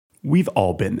We've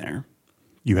all been there.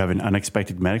 You have an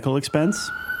unexpected medical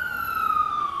expense,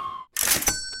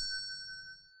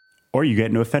 or you get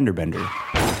into a fender bender.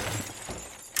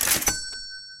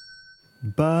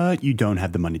 But you don't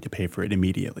have the money to pay for it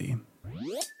immediately.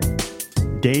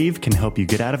 Dave can help you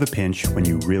get out of a pinch when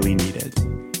you really need it.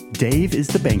 Dave is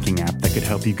the banking app that could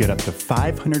help you get up to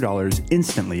 $500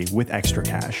 instantly with extra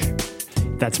cash.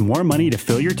 That's more money to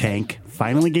fill your tank,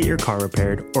 finally get your car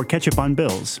repaired, or catch up on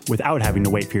bills without having to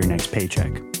wait for your next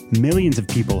paycheck. Millions of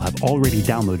people have already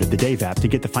downloaded the Dave app to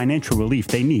get the financial relief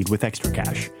they need with extra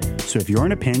cash. So if you're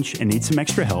in a pinch and need some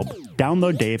extra help,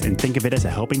 download Dave and think of it as a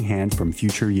helping hand from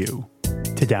future you.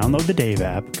 To download the Dave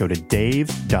app, go to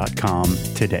dave.com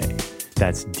today.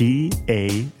 That's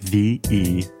DAVE.com.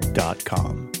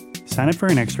 Sign up for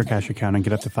an extra cash account and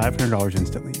get up to $500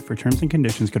 instantly. For terms and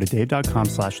conditions, go to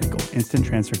dave.com/legal. Instant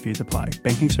transfer fees apply.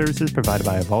 Banking services provided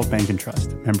by Evolve Bank and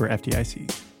Trust. Member FDIC.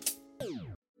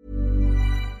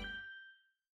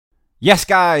 Yes,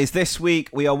 guys, this week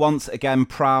we are once again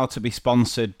proud to be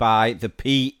sponsored by the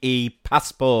PE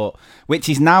Passport, which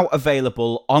is now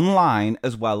available online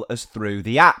as well as through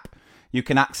the app. You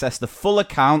can access the full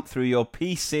account through your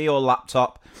PC or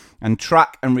laptop and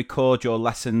track and record your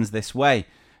lessons this way.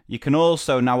 You can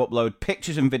also now upload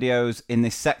pictures and videos in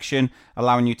this section,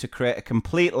 allowing you to create a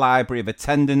complete library of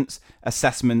attendance,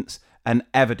 assessments, and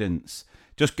evidence.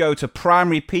 Just go to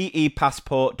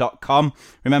primarypepassport.com.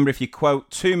 Remember, if you quote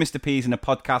 2 Mr. P's in a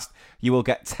podcast, you will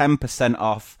get 10%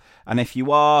 off. And if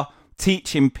you are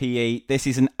teaching PE, this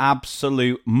is an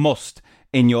absolute must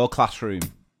in your classroom.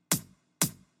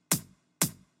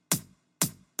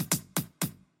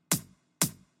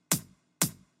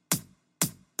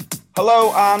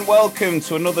 Hello and welcome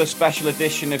to another special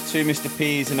edition of 2 Mr.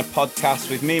 P's in a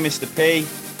podcast with me, Mr. P.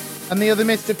 And the other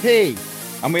Mr. P.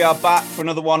 And we are back for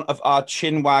another one of our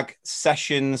Chingwag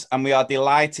sessions, and we are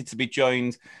delighted to be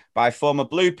joined by former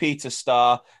Blue Peter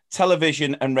star,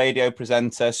 television and radio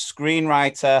presenter,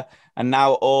 screenwriter, and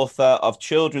now author of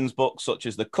children's books such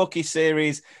as the Cookie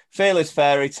series, Fearless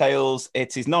Fairy Tales.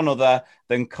 It is none other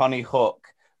than Konnie Huq.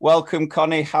 Welcome,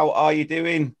 Konnie. How are you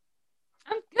doing?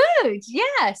 I'm good.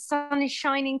 Yeah, sun is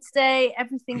shining today.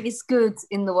 Everything is good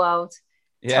in the world.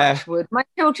 Yeah. Touch wood. My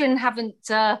children haven't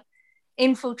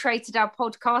infiltrated our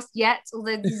podcast yet,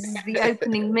 although this is the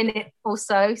opening minute or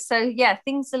so. So yeah,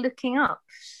 things are looking up.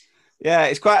 Yeah,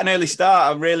 it's quite an early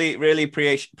start. I really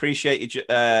appreciate you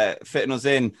fitting us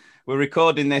in. We're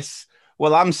recording this.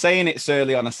 Well, I'm saying it's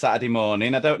early on a Saturday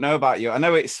morning. I don't know about you. I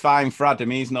know it's fine for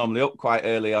Adam. He's normally up quite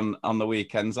early on the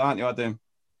weekends, aren't you, Adam?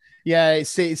 Yeah,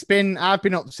 I've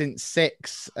been up since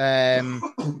 6. So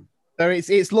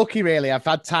it's lucky, really. I've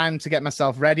had time to get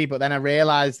myself ready, but then I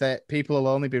realised that people will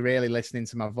only be really listening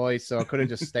to my voice, so I could have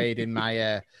just stayed in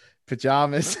my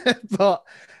pajamas. But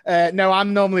no,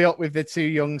 I'm normally up with the 2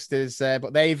 youngsters,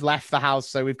 but they've left the house,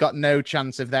 so we've got no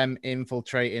chance of them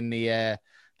infiltrating the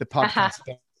podcast.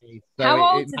 So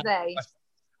How old are they?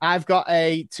 I've got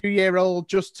a 2-year-old,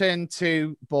 just turned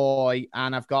 2 boy,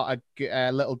 and I've got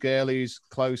a little girl who's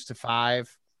close to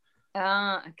 5.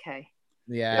 Okay.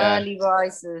 Yeah. Early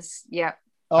risers. Yeah.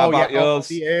 How about yours?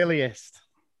 The earliest.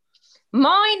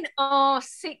 Mine are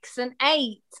 6 and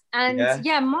 8. And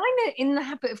yeah, mine are in the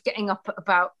habit of getting up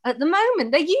at the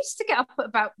moment, they used to get up at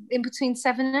about in between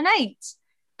 7 and 8.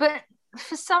 But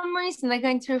for some reason, they're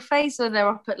going through a phase where they're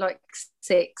up at like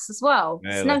 6 as well.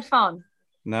 Really? It's no fun.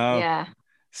 No. Yeah.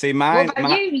 See, mine. What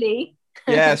about you, Lee?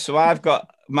 Yeah, so I've got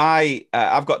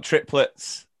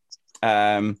triplets.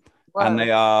 And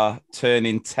they are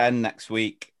turning 10 next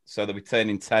week. So they'll be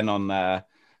turning 10 on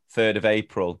 3rd of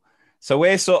April. So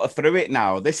we're sort of through it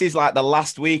now. This is like the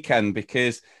last weekend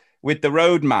because with the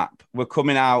roadmap, we're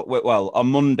coming out,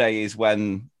 on Monday is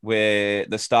when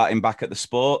they're starting back at the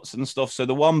sports and stuff. So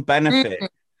the one benefit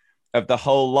of the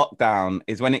whole lockdown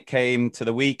is when it came to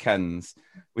the weekends,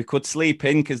 we could sleep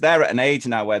in because they're at an age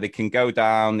now where they can go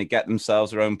down, they get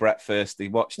themselves their own breakfast, they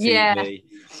watch TV.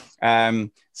 Yeah.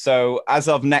 So as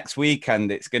of next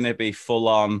weekend, it's going to be full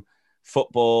on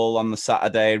football on the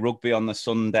Saturday, rugby on the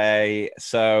Sunday.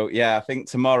 So yeah, I think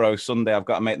tomorrow, Sunday, I've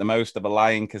got to make the most of a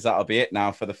lion because that'll be it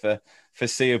now for the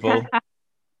foreseeable.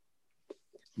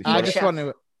 I just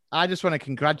want to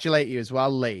congratulate you as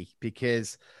well, Lee,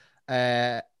 because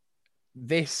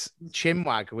this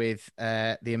Chingwag with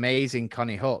the amazing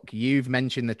Konnie Huq, you've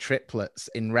mentioned the triplets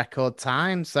in record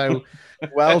time. So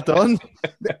well done.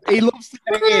 He loves to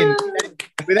get in.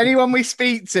 With anyone we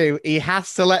speak to, he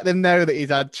has to let them know that he's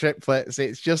had triplets.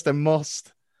 It's just a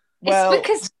must. Well, it's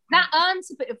because that earns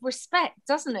a bit of respect,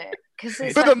 doesn't it? Because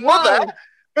for the mother.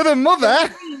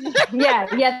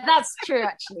 Yeah, that's true,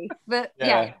 actually. But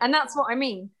yeah, and that's what I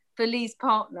mean. for Lee's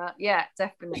partner. Yeah,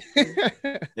 definitely.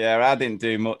 Yeah, I didn't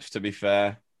do much, to be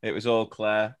fair. It was all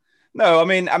Claire. No, I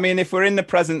mean, if we're in the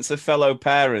presence of fellow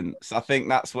parents, I think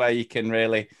that's where you can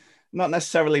really, not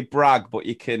necessarily brag, but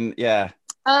you can,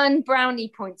 earn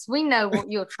brownie points. We know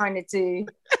what you're trying to do.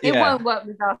 It won't work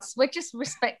with us. We're just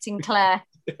respecting Claire,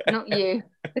 not you.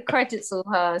 The credit's all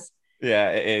hers. Yeah,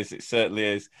 it is. It certainly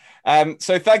is.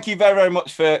 So thank you very, very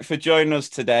much for joining us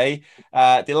today.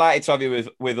 Delighted to have you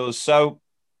with us. So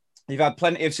you've had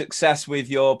plenty of success with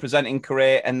your presenting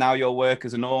career and now your work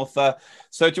as an author.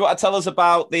 So do you want to tell us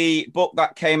about the book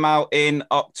that came out in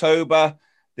October,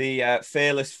 the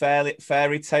Fearless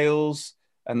Fairy Tales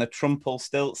and the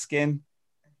Trumpelstiltskin?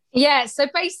 Yeah, so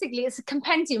basically it's a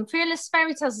compendium. Fearless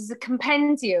Fairy Tales is a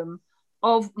compendium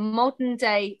of modern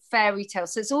day fairy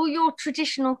tales. So it's all your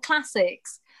traditional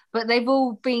classics, but they've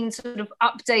all been sort of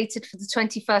updated for the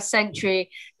 21st century.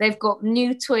 They've got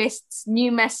new twists,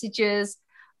 new messages.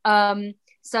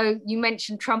 So you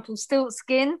mentioned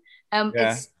Trumpelstiltskin.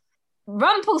 It's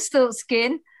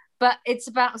Rumpelstiltskin, but it's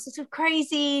about a sort of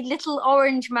crazy little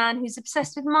orange man who's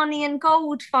obsessed with money and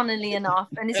gold, funnily enough,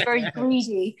 and is very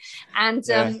greedy. And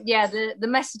the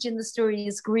message in the story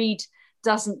is greed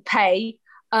doesn't pay.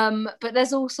 But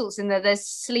there's all sorts in there. There's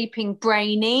Sleeping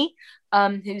Brainy,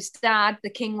 whose dad, the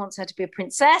king, wants her to be a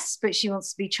princess, but she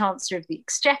wants to be Chancellor of the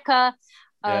Exchequer.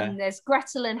 There's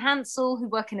Gretel and Hansel, who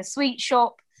work in a sweet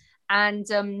shop, and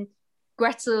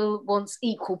Gretel wants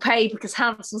equal pay because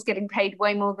Hansel's getting paid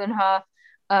way more than her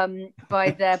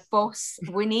by their boss,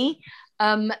 Winnie,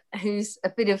 who's a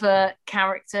bit of a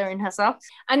character in herself.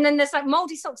 And then there's like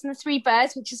Moldy Socks and the Three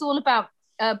Bears, which is all about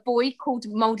a boy called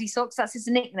Moldy Socks. That's his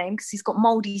nickname because he's got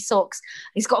moldy socks.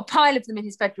 He's got a pile of them in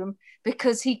his bedroom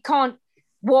because he can't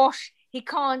wash, he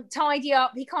can't tidy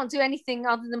up, he can't do anything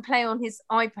other than play on his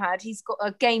iPad. He's got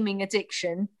a gaming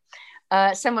addiction.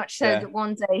 So much so that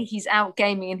one day he's out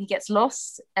gaming and he gets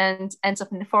lost and ends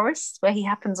up in the forest where he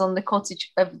happens on the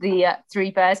cottage of the Three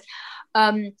Bears.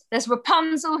 There's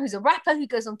Rapunzel, who's a rapper who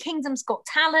goes on Kingdom's Got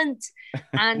Talent,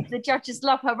 and the judges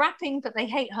love her rapping, but they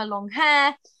hate her long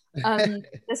hair.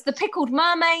 There's the Pickled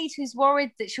Mermaid, who's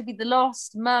worried that she'll be the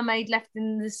last mermaid left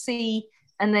in the sea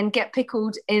and then get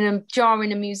pickled in a jar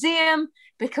in a museum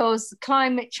because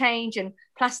climate change and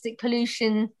plastic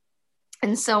pollution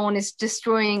and so on is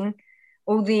destroying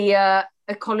all the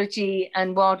ecology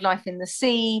and wildlife in the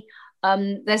sea.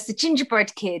 There's the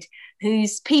Gingerbread Kid,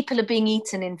 whose people are being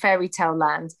eaten in fairy tale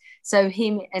land. So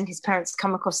him and his parents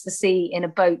come across the sea in a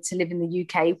boat to live in the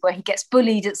UK, where he gets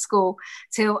bullied at school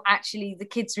till actually the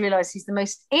kids realise he's the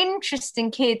most interesting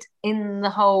kid in the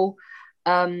whole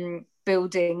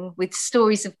building, with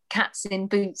stories of cats in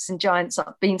boots and giants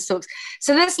up beanstalks.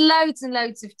 So there's loads and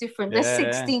loads of different, there's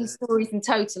 16 stories in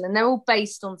total, and they're all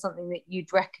based on something that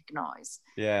you'd recognise.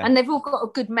 Yeah. And they've all got a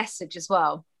good message as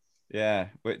well. Yeah,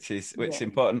 which is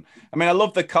important. I mean, I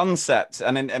love the concept,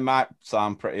 and it might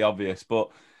sound pretty obvious,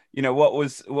 but you know,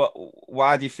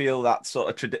 why do you feel that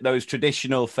sort of those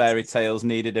traditional fairy tales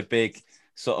needed a big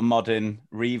sort of modern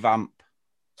revamp?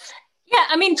 Yeah,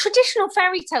 I mean, traditional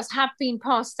fairy tales have been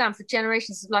passed down for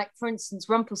generations. Like, for instance,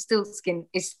 Rumpelstiltskin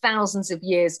is thousands of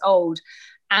years old.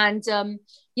 And,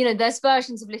 you know, there's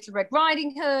versions of Little Red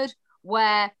Riding Hood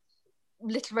where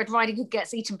Little Red Riding Hood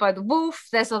gets eaten by the wolf.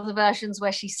 There's other versions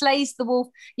where she slays the wolf.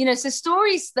 You know, so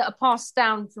stories that are passed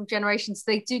down from generations,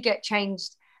 they do get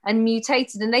changed and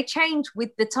mutated, and they change with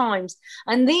the times.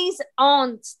 And these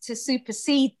aren't to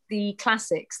supersede the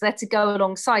classics, they're to go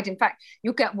alongside. In fact,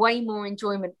 you'll get way more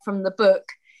enjoyment from the book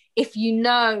if you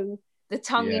know the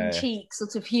tongue-in-cheek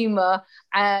sort of humor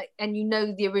and you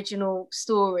know the original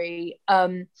story.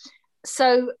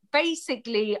 So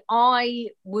basically, I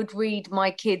would read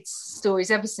my kids' stories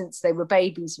ever since they were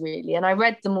babies, really. And I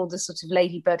read them all the sort of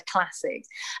Ladybird classics.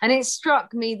 And it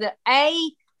struck me that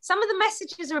some of the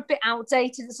messages are a bit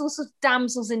outdated. It's also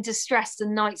damsels in distress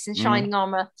and knights in shining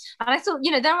armor. And I thought, you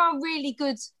know, there are really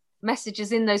good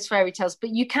messages in those fairy tales,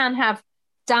 but you can have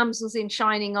damsels in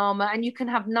shining armor and you can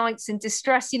have knights in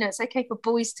distress. You know, it's okay for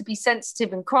boys to be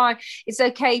sensitive and cry. It's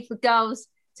okay for girls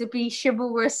to be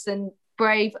chivalrous and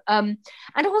brave. And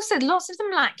also lots of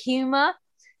them lack humor.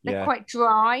 They're quite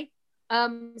dry.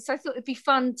 So I thought it'd be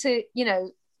fun to, you know,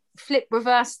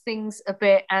 reverse things a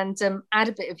bit and add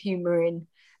a bit of humor in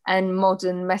and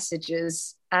modern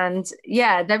messages. And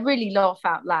they're really laugh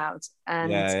out loud.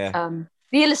 And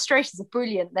the illustrations are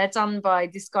brilliant. They're done by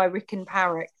this guy Rickon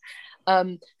Parrick,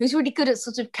 who's really good at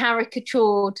sort of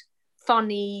caricatured,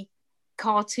 funny,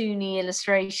 cartoony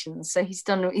illustrations. So he's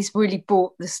really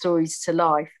brought the stories to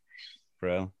life.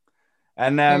 Brilliant.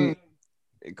 And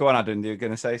Go on, Adam. You're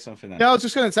going to say something then? No, I was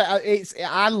just going to say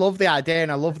I love the idea,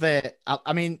 and I love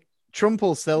I mean,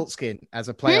 Trumpelstiltskin as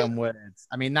a play on words.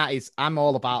 I mean, I'm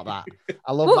all about that.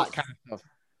 I love that kind of stuff.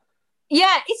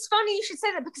 Yeah, it's funny you should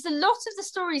say that, because a lot of the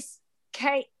stories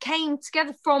came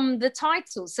together from the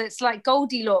titles. So it's like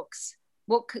Goldilocks,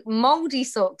 Moldy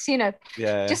Socks,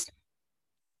 just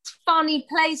funny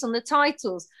plays on the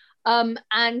titles. And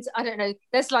I don't know,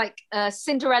 there's like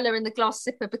Cinderella in the glass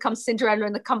slipper becomes Cinderella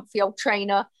in the comfy old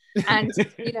trainer. And,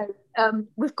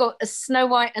 we've got a Snow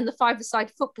White and the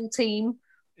Five-a-Side football team,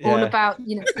 all about,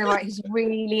 Snow White who's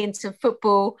really into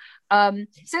football. So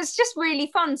it's just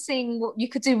really fun seeing what you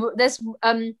could do. There's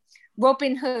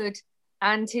Robin Hood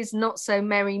and his Not So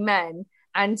Merry Men.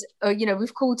 And,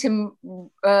 we've called him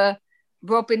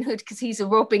Robin Hood because he's a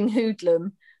robbing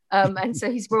hoodlum. And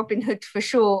so he's Robin Hood for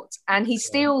short. And he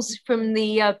steals from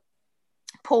the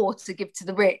poor to give to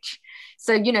the rich.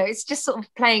 So, it's just sort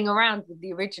of playing around with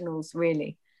the originals,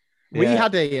 really. We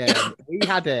had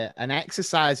an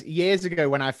exercise years ago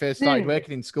when I first started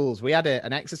working in schools. We had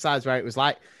an exercise where it was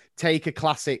like, take a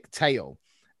classic tale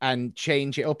and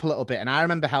change it up a little bit. And I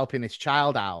remember helping this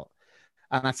child out.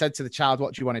 And I said to the child,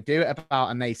 what do you want to do it about?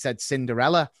 And they said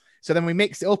Cinderella. So then we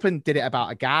mixed it up and did it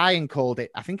about a guy and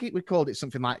we called it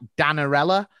something like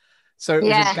Danarella. So it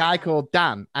was a guy called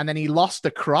Dan, and then he lost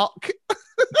a croc.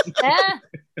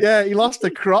 He lost a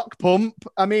croc pump.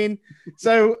 I mean,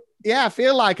 so I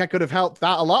feel like I could have helped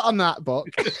out a lot on that book.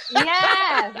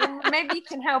 Well, maybe you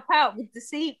can help out with the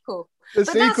sequel.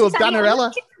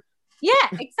 Danarella. Yeah,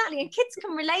 exactly. And kids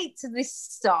can relate to this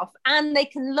stuff, and they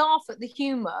can laugh at the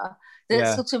humor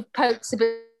that sort of pokes a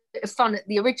bit of fun at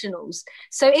the originals.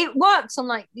 So it works on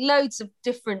like loads of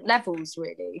different levels,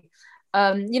 really.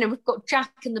 We've got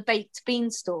Jack and the Baked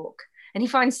Beanstalk, and he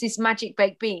finds these magic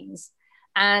baked beans,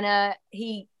 and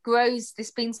he grows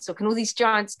this beanstalk, and all these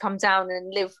giants come down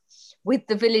and live with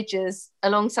the villagers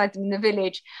alongside them in the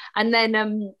village. And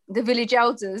then the village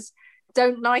elders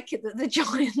don't like it that the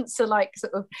giants are like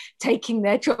sort of taking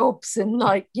their jobs and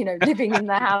like, living in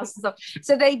their house and stuff.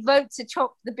 So they vote to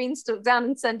chop the beanstalk down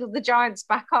and send all the giants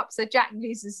back up. So Jack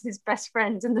loses his best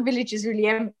friend and the village is really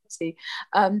empty.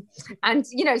 So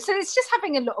it's just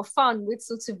having a lot of fun with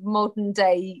sort of modern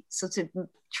day sort of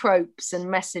tropes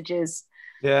and messages.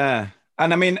 Yeah.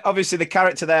 And I mean, obviously the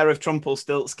character there of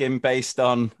Trumpelstiltskin based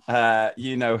on,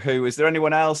 who. Is there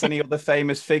anyone else, any other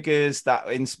famous figures that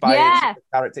inspired the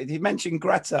character? Did you mention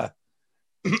Greta?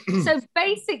 So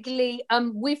basically,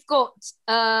 we've got,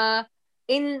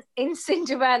 in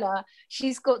Cinderella,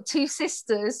 she's got two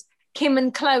sisters, Kim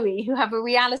and Chloe, who have a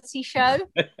reality show.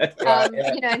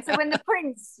 And so when the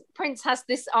prince has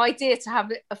this idea to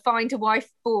have a find a wife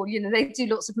ball, they do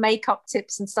lots of makeup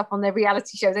tips and stuff on their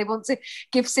reality show. They want to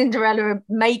give Cinderella a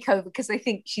makeover because they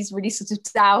think she's really sort of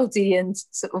dowdy and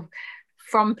sort of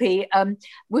frumpy.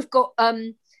 We've got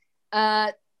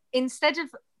instead of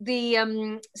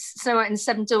the Snow White and the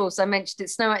Seven Dwarfs, I mentioned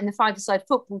it's Snow White and the Five-a-Side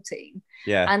football team.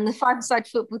 Yeah. And the Five-a-Side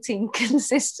football team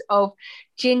consists of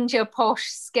Ginger, Posh,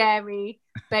 Scary,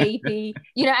 Baby,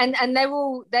 and they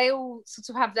all sort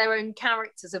of have their own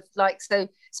characters of like, so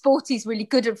Sporty's really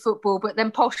good at football, but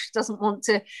then Posh doesn't want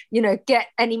to, get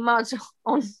any mud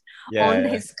on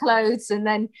his clothes. And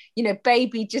then,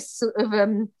 Baby just sort of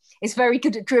is very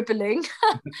good at dribbling.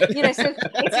 So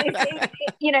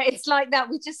it's like that.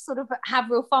 We just sort of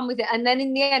have real fun with it. And then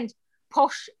in the end,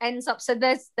 Posh ends up, so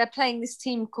they're playing this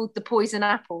team called the Poison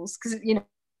Apples, because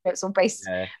it's all based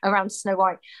around Snow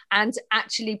White. And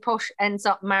actually Posh ends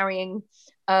up marrying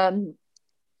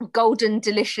Golden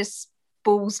Delicious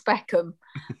Balls Beckham.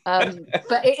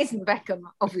 But it isn't Beckham,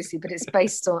 obviously, but it's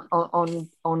based on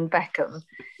Beckham.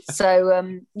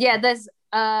 So there's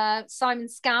Simon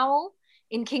Scowell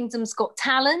in Kingdom's Got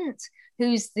Talent,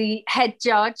 who's the head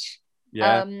judge,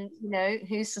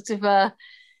 who's sort of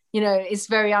is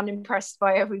very unimpressed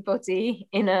by everybody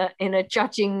in a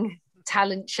judging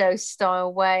talent show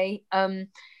style way.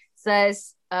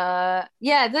 There's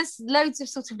loads of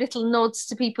sort of little nods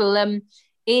to people.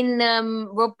 In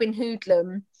Robin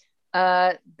Hoodlum,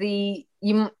 I'll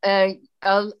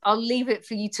leave it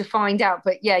for you to find out,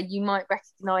 but you might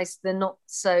recognise the not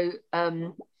so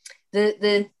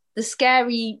the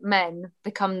scary men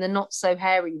become the not so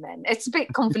hairy men. It's a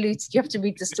bit convoluted. You have to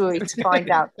read the story to find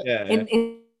out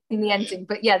in the ending.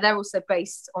 But they're also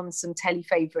based on some telly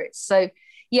favourites. So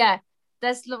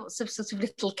there's lots of sort of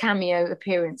little cameo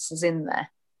appearances in there.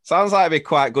 Sounds like it'd be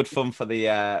quite good fun for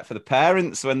the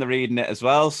parents when they're reading it as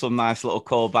well. Some nice little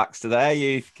callbacks to their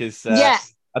youth, because I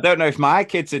don't know if my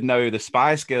kids would know who the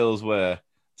Spice Girls were.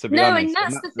 And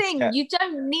that's the thing. You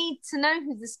don't need to know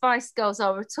who the Spice Girls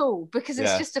are at all, because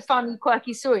it's just a fun,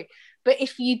 quirky story. But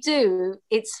if you do,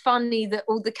 it's funny that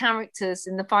all the characters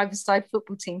in the five-a-side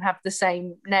football team have the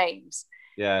same names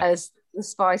as the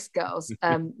Spice Girls,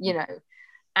 you know.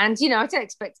 And, you know, I don't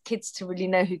expect kids to really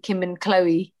know who Kim and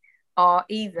Chloe are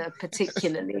either,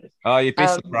 particularly. Oh, you'd be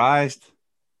surprised.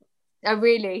 Oh,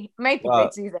 really? Maybe they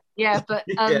do that. Yeah, but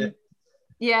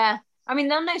yeah. I mean,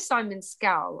 they'll know Simon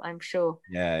Scowl, I'm sure.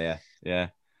 Yeah.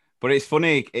 But it's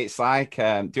funny. It's like,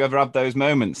 do you ever have those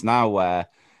moments now where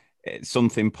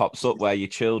something pops up where your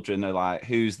children are like,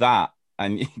 "Who's that?"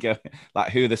 And you go,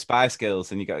 like, "Who are the Spice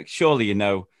Girls?" And you go, "Surely you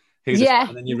know who."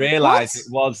 And then you realise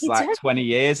it was like 20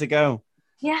 years ago.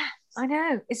 Yeah, I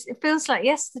know. It feels like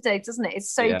yesterday, doesn't it?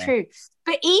 It's so true.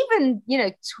 But even, you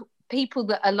know, people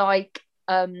that are like,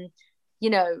 you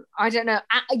know, I don't know,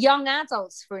 young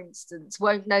adults, for instance,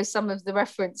 won't know some of the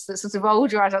reference that sort of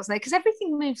older adults know, because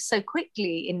everything moves so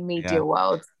quickly in media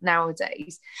world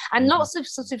nowadays. And lots of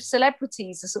sort of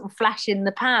celebrities are sort of flash in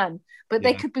the pan, but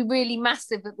they could be really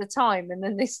massive at the time, and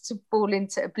then they sort of fall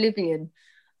into oblivion.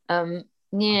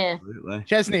 Absolutely.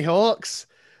 Chesney Hawkes.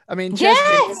 I mean,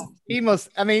 Chesney, he must.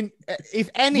 I mean,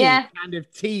 if any kind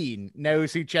of teen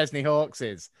knows who Chesney Hawkes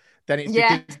is, then it's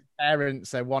because his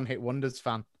parents are One Hit Wonders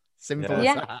fan. Simple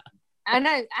as that. I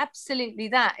know, absolutely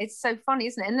that. It's so funny,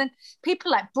 isn't it? And then people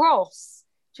like Bros.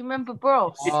 Do you remember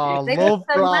Bros? Oh, they were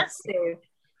so massive.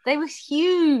 They were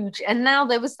huge. And now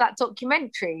there was that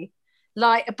documentary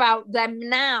like about them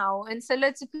now. And so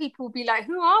loads of people will be like,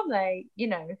 who are they? You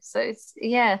know, so it's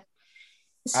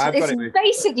It's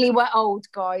basically we're old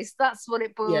guys. That's what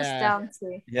it boils down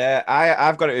to. Yeah,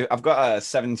 I've got a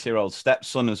 70-year-old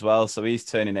stepson as well, so he's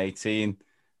turning 18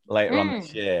 later on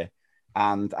this year,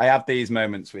 and I have these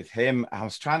moments with him. I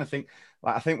was trying to think,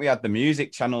 like, I think we had the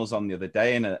music channels on the other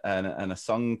day, and a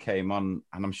song came on,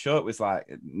 and I'm sure it was like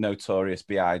Notorious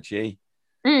B.I.G.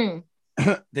 Didn't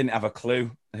have a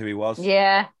clue who he was.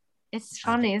 Yeah, it's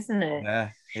funny, isn't it?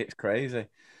 Yeah, it's crazy.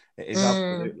 It is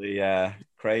absolutely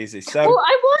crazy. So, well,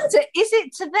 I wonder, is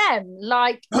it to them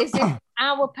like, is it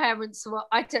our parents were,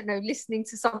 I don't know, listening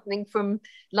to something from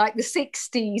like the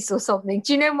 60s or something?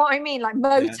 Do you know what I mean? Like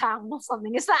Motown or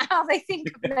something. Is that how they think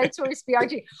of Notorious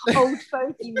B.I.G.? Old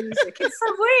folky music. It's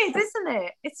so weird, isn't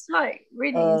it? It's like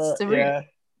really surreal. Yeah.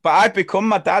 But I'd become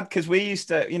my dad, because we used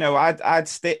to, you know, I'd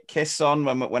stick Kiss on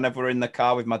whenever we're in the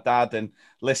car with my dad and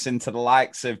listen to the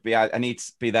likes of B.I.G. And he'd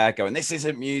be there going, "This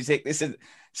isn't music. This is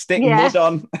stick mud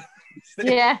on."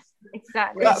 Yeah,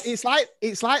 exactly.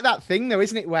 It's like that thing though,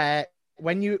 isn't it? Where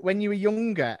when you were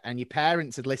younger and your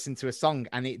parents had listened to a song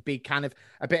and it'd be kind of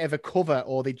a bit of a cover,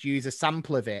 or they'd use a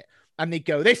sample of it and they'd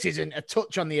go, "This isn't a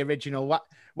touch on the original.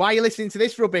 Why are you listening to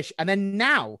this rubbish?" And then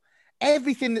now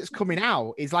everything that's coming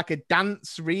out is like a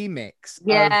dance remix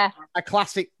of a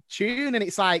classic tune, and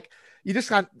it's like you just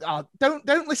can't. Oh,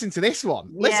 don't listen to this one.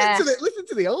 Listen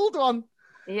to the old one.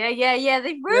 Yeah.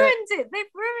 They've ruined it.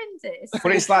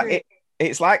 But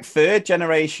it's like third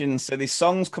generation. So there's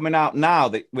songs coming out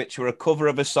now which were a cover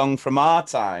of a song from our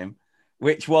time,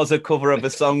 which was a cover of a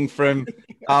song from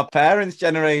our parents'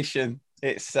 generation.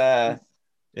 It's scary.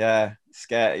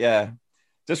 Yeah.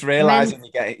 Just realizing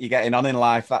you're getting on in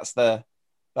life. That's the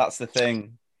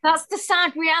thing. That's the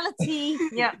sad reality.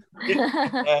 Yeah.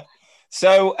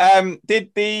 So,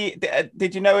 did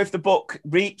you know if the book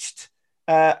reached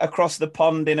across the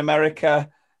pond in America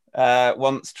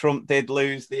once Trump did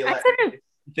lose the election?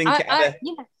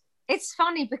 It's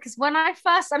funny because when I'm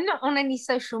not on any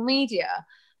social media,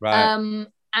 right?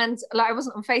 And like I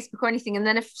wasn't on Facebook or anything. And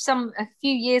then a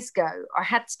few years ago, I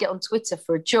had to get on Twitter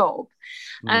for a job.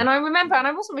 And I remember, and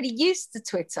I wasn't really used to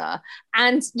Twitter.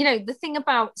 And, you know, the thing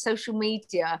about social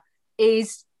media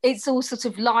is it's all sort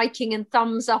of liking and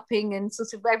thumbs upping and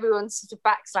sort of everyone's sort of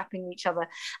backslapping each other.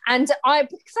 And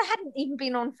because I hadn't even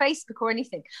been on Facebook or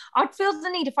anything, I'd feel the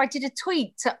need if I did a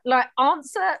tweet to like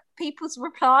answer people's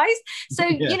replies. So,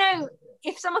 you know,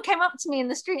 if someone came up to me in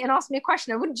the street and asked me a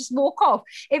question, I wouldn't just walk off.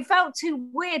 It felt too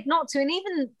weird not to. And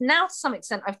even now, to some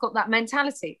extent, I've got that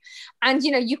mentality. And, you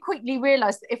know, you quickly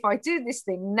realize that if I do this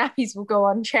thing, nappies will go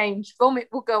unchanged, vomit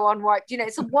will go unwiped. You know,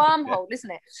 it's a wormhole, isn't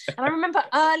it? And I remember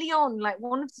early on, like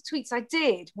one of the tweets I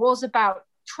did was about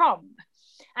Trump.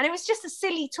 And it was just a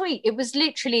silly tweet. It was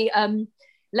literally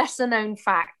lesser known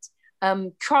fact.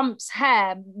 Trump's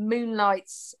hair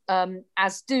moonlights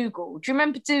as Dougal. Do you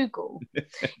remember Dougal?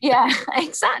 Yeah,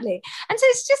 exactly. And so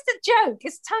it's just a joke.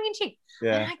 It's tongue in cheek.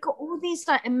 Yeah. And I got all these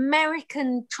like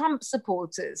American Trump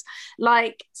supporters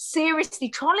like seriously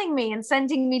trolling me and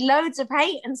sending me loads of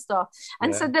hate and stuff.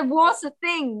 And so there was a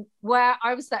thing where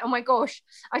I was like, oh my gosh,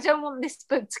 I don't want this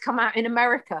book to come out in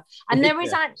America. And there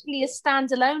is actually a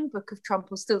standalone book of Trump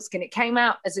or Stiltskin. It came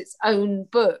out as its own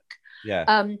book.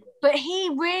 But he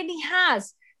really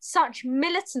has such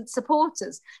militant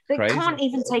supporters that can't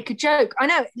even take a joke. I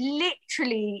know,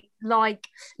 literally, like,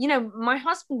 you know, my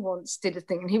husband once did a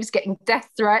thing and he was getting death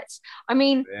threats. I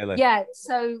mean,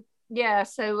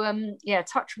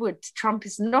 touch wood, Trump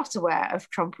is not aware of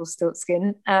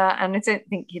Trumpelstiltskin, and I don't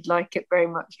think he'd like it very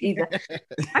much either.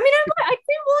 I mean, I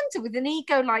do wonder, with an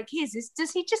ego like his,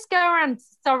 does he just go around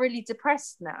thoroughly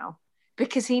depressed now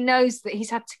because he knows that he's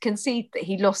had to concede that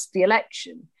he lost the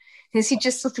election? Has he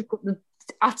just sort of got the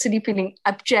utterly feeling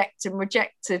abject and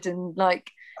rejected and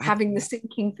like having the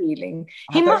sinking feeling?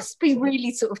 He must be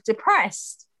really sort of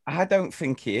depressed. I don't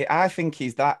think I think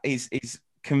he's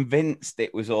convinced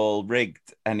it was all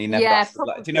rigged, and he never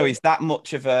do you know, he's that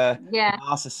much of a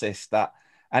narcissist that,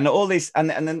 and all this, and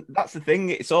then that's the thing,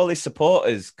 it's all his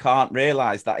supporters can't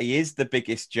realize that he is the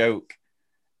biggest joke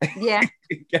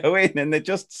going, and they're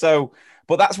just so,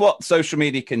 but that's what social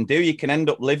media can do. You can end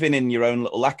up living in your own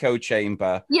little echo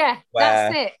chamber.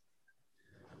 That's it.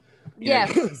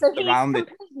 So he's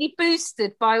completely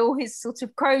boosted by all his sort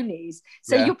of cronies.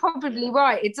 So you're probably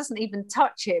right. It doesn't even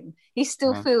touch him. He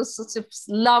still feels sort of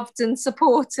loved and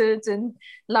supported, and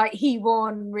like he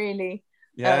won, really.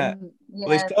 Well,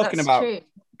 he's talking about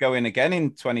going again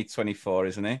in 2024,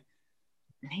 isn't he?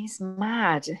 He's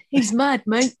mad. He's mad,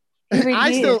 mate.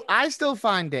 Really I still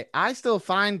find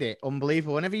it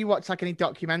unbelievable whenever you watch like any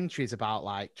documentaries about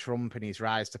like Trump and his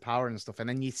rise to power and stuff, and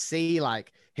then you see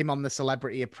like him on the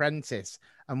Celebrity Apprentice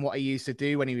and what he used to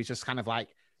do when he was just kind of like,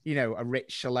 you know, a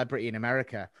rich celebrity in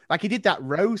America. Like he did that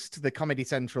roast, the Comedy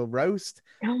Central roast.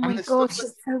 Oh my gosh,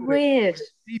 it's so weird.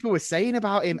 People were saying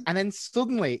about him, and then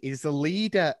suddenly he's the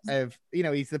leader of, you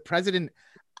know, he's the president.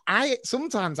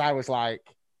 Sometimes I was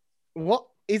like, what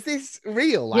is this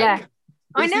real? Like,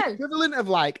 I know. The equivalent of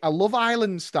like a Love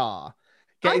Island star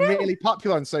getting really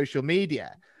popular on social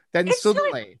media. Then it's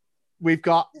suddenly we've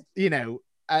got, you know,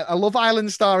 a Love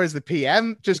Island star as the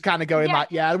PM, just kind of going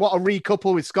like, what a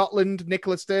recouple with Scotland,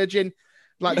 Nicola Sturgeon,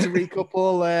 like to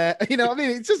recouple. You know what I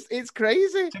mean? It's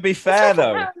crazy. To be fair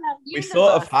though, we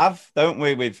sort of have, don't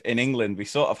we, in England, we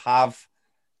sort of have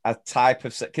a type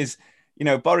of, because, you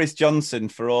know, Boris Johnson,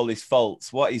 for all his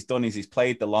faults, what he's done is he's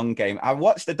played the long game. I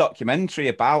watched a documentary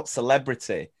about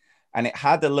celebrity, and it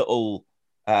had a little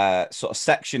sort of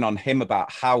section on him about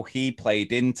how he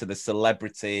played into the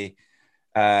celebrity,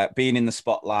 being in the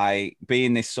spotlight,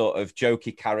 being this sort of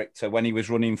jokey character when he was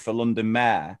running for London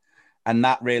mayor. And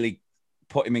that really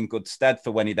put him in good stead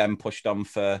for when he then pushed on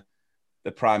for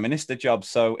the prime minister job.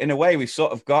 So in a way, we've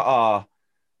sort of got our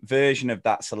version of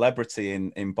that celebrity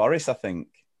in Boris, I think.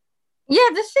 Yeah,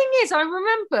 the thing is, I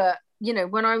remember, you know,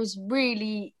 when I was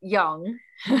really young,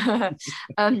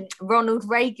 Ronald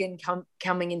Reagan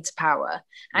coming into power,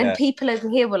 and people over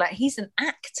here were like, he's an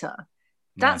actor.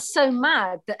 That's so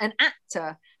mad that an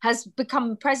actor has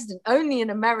become president only in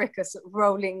America, sort of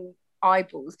rolling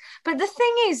eyeballs. But the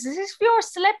thing is if you're a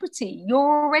celebrity,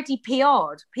 you're already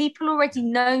PR'd. People already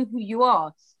know who you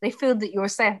are. They feel that you're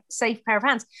a safe pair of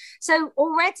hands. So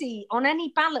already on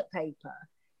any ballot paper,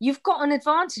 you've got an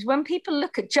advantage. When people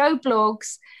look at Joe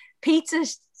Blogs, Peter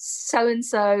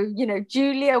so-and-so, you know,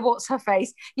 Julia, what's her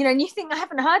face, you know, and you think, I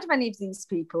haven't heard of any of these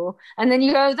people. And then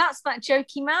you go, that's that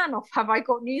jokey man off Have I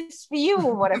Got News for You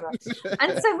or whatever.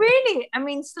 And so really, I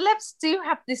mean, celebs do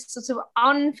have this sort of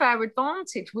unfair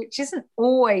advantage, which isn't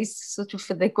always sort of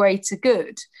for the greater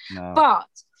good. No. But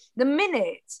the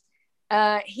minute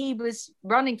he was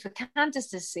running for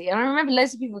candidacy, and I remember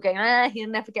loads of people going, he'll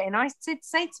never get in. I did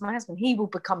say to my husband, he will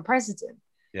become president.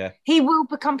 Yeah, he will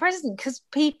become president because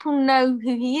people know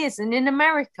who he is, and in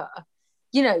America,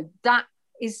 you know, that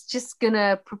is just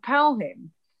gonna propel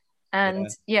him. And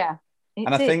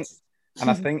I think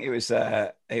it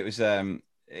was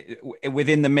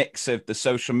within the mix of the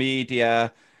social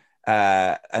media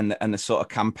and the sort of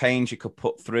campaigns you could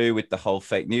put through with the whole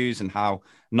fake news and how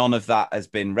none of that has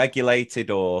been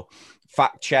regulated or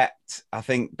fact checked. I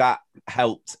think that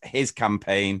helped his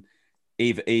campaign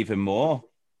even more.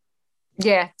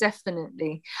 Yeah,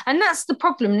 definitely. And that's the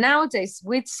problem nowadays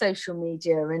with social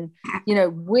media and, you know,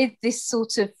 with this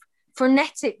sort of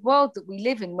frenetic world that we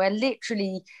live in, where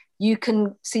literally you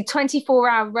can see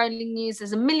 24-hour rolling news.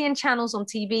 There's a million channels on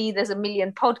TV. There's a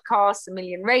million podcasts, a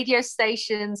million radio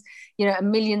stations, you know, a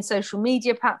million social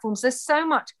media platforms. There's so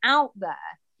much out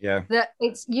there that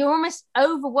you're almost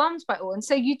overwhelmed by it all. And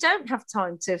so you don't have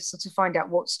time to sort of find out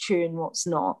what's true and what's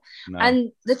not. No.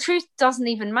 And the truth doesn't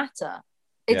even matter.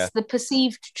 It's the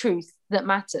perceived truth that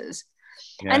matters.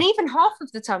 Yeah. And even half of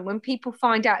the time when people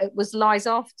find out it was lies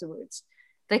afterwards,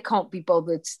 they can't be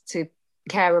bothered to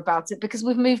care about it because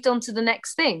we've moved on to the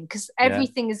next thing, because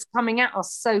everything is coming at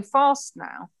us so fast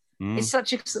now. It's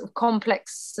such a sort of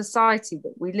complex society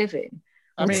that we live in.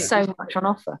 With so much on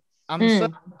offer.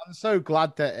 I'm so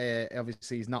glad that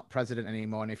obviously he's not president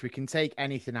anymore. And if we can take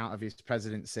anything out of his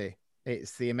presidency,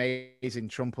 it's the amazing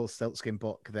Trumpelstiltskin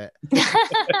book that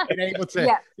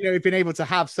we've been able to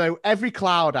have. So every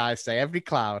cloud, every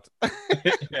cloud.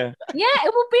 Yeah,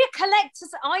 it will be a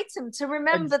collector's item to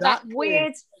remember that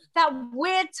weird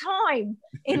time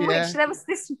in which there was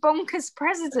this bonkers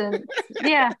president.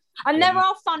 Yeah. And there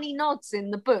are funny nods in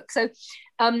the book. So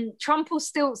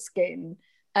Trumpelstiltskin,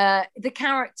 the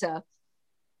character,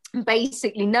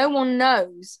 basically no one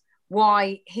knows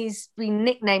why he's been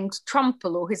nicknamed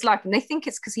Trumple all his life, and they think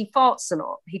it's because he farts a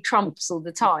lot. He trumps all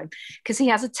the time because he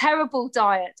has a terrible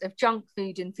diet of junk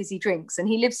food and fizzy drinks, and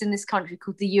he lives in this country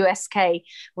called the USK,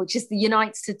 which is the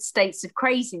United States of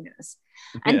Craziness.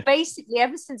 And basically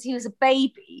ever since he was a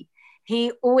baby,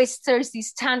 he always throws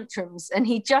these tantrums, and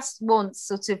he just wants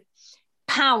sort of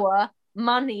power,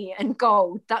 money and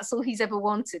gold. That's all he's ever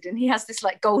wanted. And he has this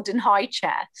like golden high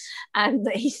chair and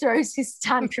that he throws his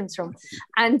tantrums from.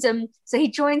 And so he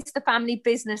joins the family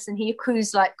business, and he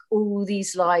accrues like all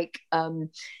these like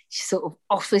sort of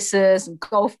officers and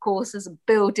golf courses and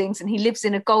buildings, and he lives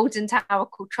in a golden tower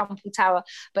called Trumple Tower,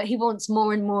 but he wants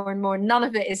more and more and more, and none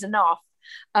of it is enough.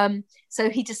 So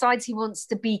he decides he wants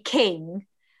to be king,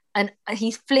 and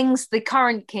he flings the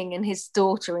current king and his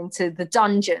daughter into the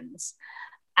dungeons.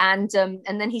 And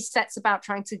then he sets about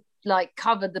trying to like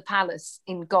cover the palace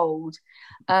in gold.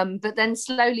 But then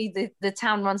slowly the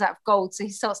town runs out of gold. So he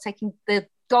starts taking the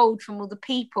gold from all the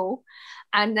people,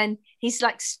 and then he's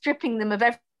like stripping them of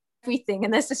everything.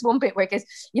 And there's this one bit where he goes,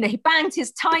 he banged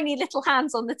his tiny little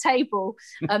hands on the table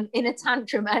in a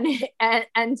tantrum.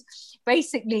 And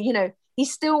basically, he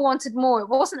still wanted more. It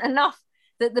wasn't enough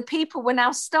that the people were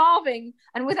now starving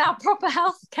and without proper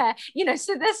health care,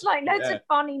 so there's like loads of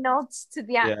funny nods to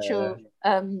the actual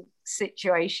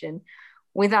situation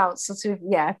without sort of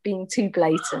being too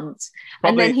blatant. Probably.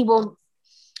 And then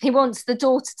he wants the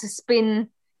daughter to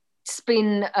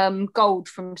spin gold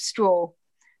from straw,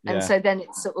 and so then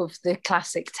it's sort of the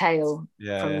classic tale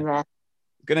from there.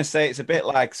 I'm gonna say it's a bit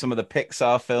like some of the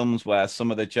Pixar films where some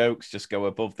of the jokes just go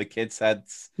above the kids'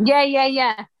 heads. Yeah.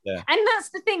 And that's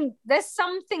the thing. There's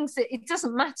some things that it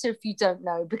doesn't matter if you don't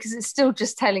know, because it's still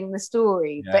just telling the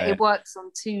story, but it works on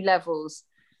two levels.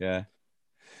 Yeah.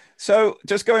 So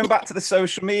just going back to the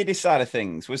social media side of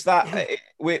things, was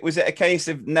it a case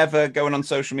of never going on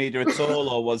social media at all,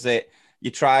 or was it you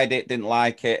tried it, didn't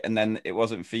like it, and then it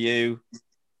wasn't for you?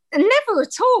 Never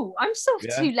at all. I'm sort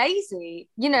of too lazy.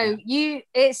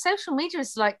 Social media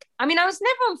is like, I was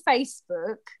never on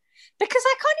Facebook because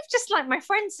I kind of just like my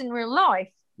friends in real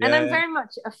life. And I'm very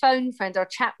much a phone friend. I'll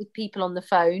chat with people on the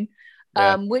phone,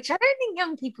 which I don't think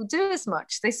young people do as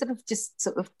much. They sort of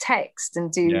text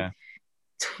and do,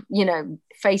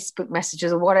 Facebook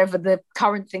messages or whatever the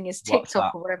current thing is,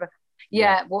 TikTok or whatever.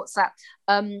 WhatsApp.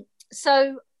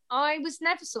 So I was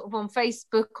never sort of on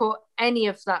Facebook or any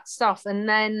of that stuff. But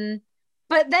then,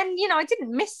 I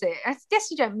didn't miss it. I guess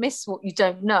you don't miss what you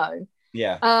don't know.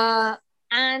 Yeah.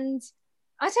 And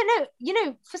I don't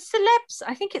know, for celebs,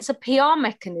 I think it's a PR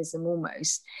mechanism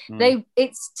almost.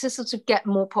 It's to sort of get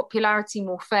more popularity,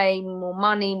 more fame, more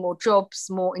money, more jobs,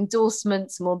 more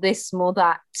endorsements, more this, more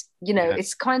that.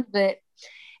 It's kind of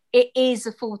it is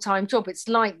a full-time job. It's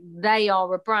like they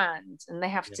are a brand and they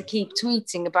have to keep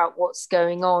tweeting about what's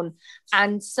going on.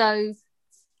 And so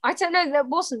I don't know, that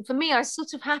wasn't for me. I was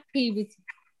sort of happy with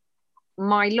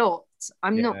my lot.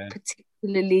 I'm not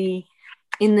particularly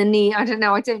in the need. I don't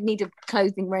know. I don't need a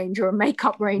clothing range or a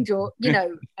makeup range or,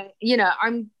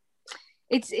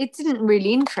 it didn't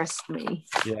really interest me.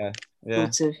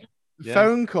 Sort of.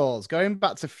 Phone calls, going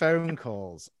back to phone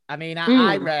calls.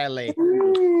 I rarely.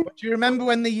 Do you remember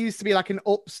when there used to be like an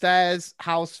upstairs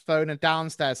house phone and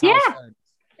downstairs house phone?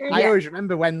 I always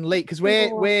remember when because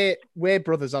we're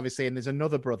brothers, obviously, and there's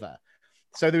another brother.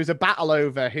 So there was a battle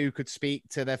over who could speak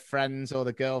to their friends or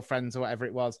the girlfriends or whatever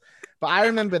it was. But I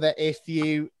remember that if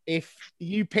you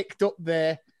picked up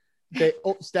the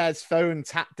upstairs phone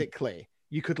tactically,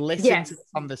 you could listen to the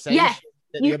conversation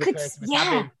that the other person was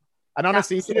having. And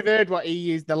honestly, you should have heard what he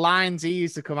used, the lines he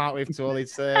used to come out with to all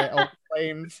his old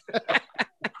claims.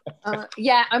 I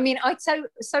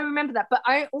so remember that. But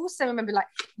I also remember, like,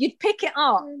 you'd pick it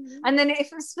up, and then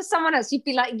if it was for someone else, you'd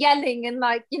be like yelling and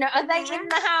like, are they in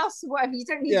the house or whatever? You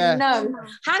don't even know.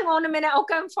 Hang on a minute, I'll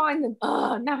go and find them.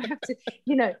 Oh, now I have to,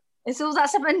 it's all that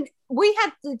stuff. And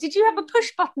did you have a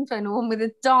push button phone or one with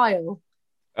a dial?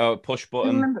 Oh, push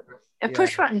button. Remember? A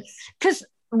push button. Because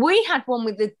we had one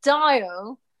with a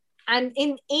dial. And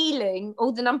in Ealing,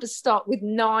 all the numbers start with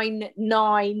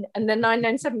 99 and then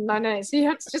 997, 998. So you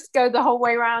have to just go the whole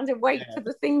way around and wait for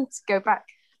the thing to go back.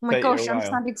 Oh my gosh, I'm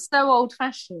sounding so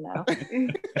old-fashioned now.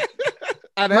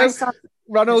 I know.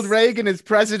 Ronald Reagan is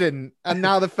president, and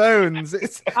now the phones.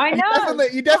 I know.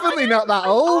 You're definitely not that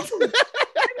old.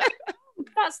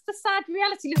 That's the sad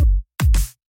reality.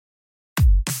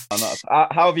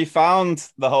 How have you found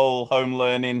the whole home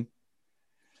learning?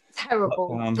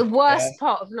 Terrible. Lockdown. The worst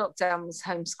part of lockdown was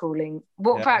homeschooling.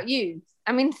 What about you?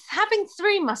 I mean, having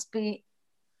 3 must be.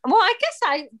 Well, I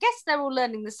guess they're all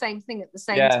learning the same thing at the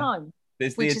same time,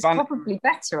 which is probably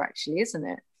better, actually, isn't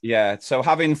it? Yeah. So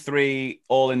having 3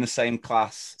 all in the same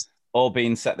class, all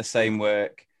being set the same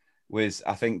work, was,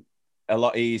 I think, a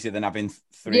lot easier than having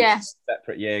 3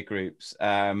 separate year groups.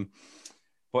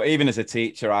 But even as a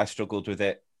teacher, I struggled with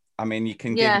it. I mean, you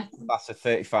can give a class of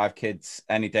 35 kids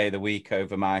any day of the week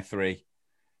over my 3,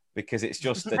 because it's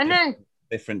just a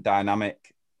different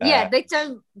dynamic. Yeah, they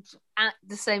don't act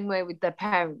the same way with their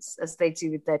parents as they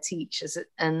do with their teachers,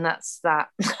 and that's that.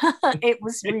 It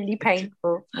was really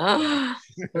painful.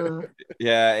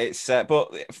 Yeah, it's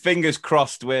but fingers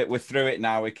crossed we're through it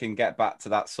now. We can get back to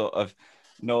that sort of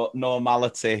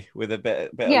normality with a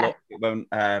bit of luck. It won't.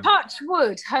 Touch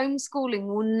wood, homeschooling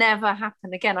will never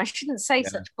happen again. I shouldn't say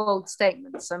such bold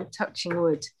statements. I'm touching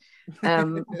wood,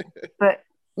 but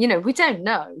we don't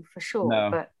know for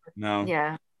sure. No.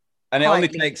 Yeah. And it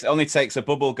only takes a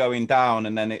bubble going down,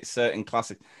 and then it's certain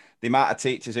classes. The amount of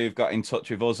teachers who've got in touch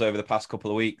with us over the past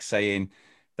couple of weeks saying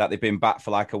that they've been back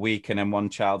for like a week, and then one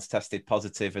child's tested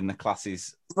positive, and the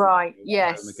classes right.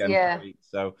 Yes. Yeah.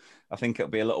 So I think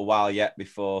it'll be a little while yet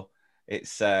before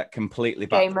it's completely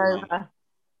back. Game over.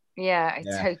 Yeah, I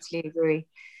totally agree.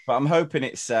 But I'm hoping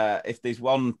it's if there's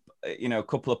one, a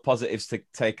couple of positives to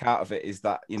take out of it, is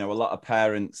that a lot of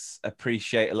parents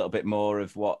appreciate a little bit more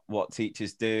of what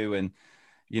teachers do, and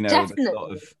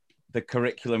the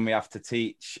curriculum we have to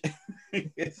teach. I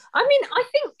mean, I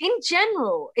think in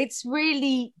general it's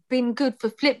really been good for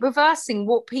flip reversing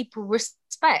what people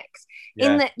respect,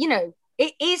 in that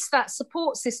it is that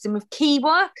support system of key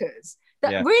workers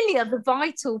that really are the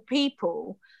vital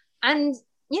people, and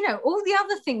all the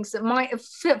other things that might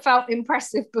have felt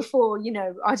impressive before,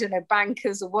 I don't know,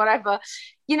 bankers or whatever,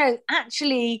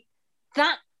 actually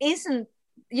that isn't,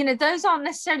 those aren't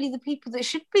necessarily the people that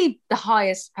should be the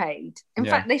highest paid. In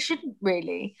fact, they shouldn't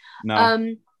really.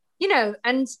 No.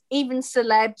 And even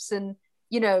celebs and,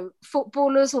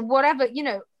 footballers or whatever,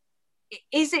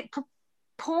 is it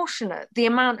proportionate, the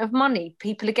amount of money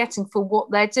people are getting for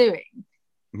what they're doing?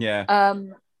 Yeah.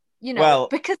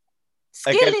 Because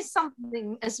skill is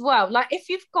something as well. Like if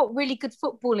you've got really good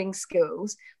footballing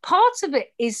skills, part of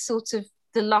it is sort of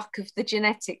the luck of the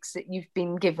genetics that you've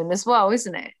been given as well,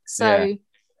 isn't it? So,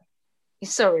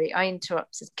 sorry, I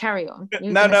interrupted. Carry on.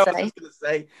 No, I was just going to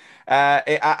say,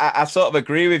 I sort of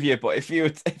agree with you. But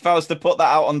if I was to put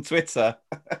that out on Twitter,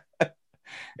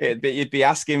 you'd be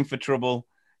asking for trouble.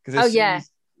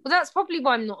 Well, that's probably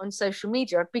why I'm not on social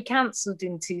media. I'd be cancelled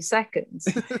in 2 seconds.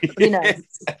 And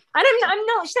I'm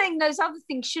not saying those other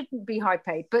things shouldn't be high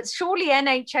paid, but surely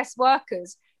NHS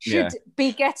workers should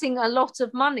be getting a lot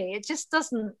of money. It just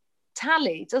doesn't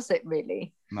tally, does it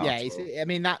really? I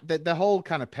mean, that the whole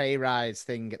kind of pay rise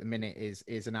thing at the minute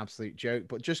is an absolute joke.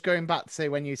 But just going back to say,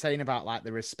 when you're saying about like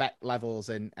the respect levels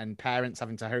and parents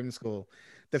having to homeschool,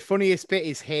 the funniest bit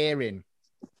is hearing,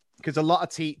 because a lot of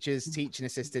teachers, teaching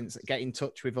assistants get in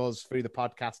touch with us through the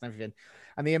podcast and everything.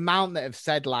 And the amount that have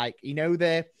said, like,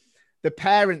 the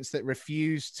parents that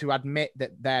refuse to admit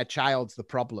that their child's the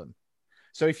problem.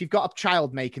 So if you've got a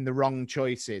child making the wrong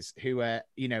choices, who are,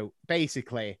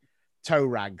 basically toe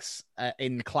rags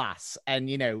in class and,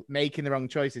 making the wrong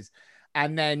choices,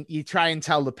 and then you try and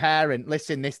tell the parent,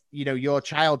 listen, this, your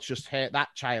child just hurt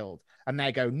that child. And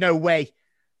they go, no way,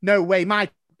 my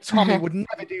Tommy would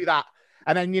never do that.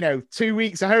 And then, 2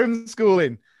 weeks of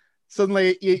homeschooling,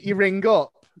 suddenly you ring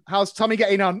up. How's Tommy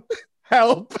getting on?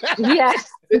 Help. Yeah.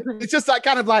 It's just that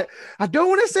kind of like, I don't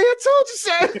want to say I told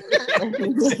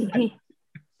you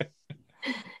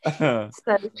so.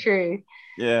 So true.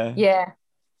 Yeah. Yeah.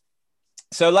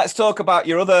 So let's talk about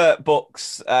your other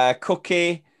books,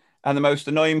 Cookie and the Most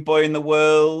Annoying Boy in the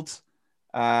World.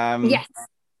 Yes.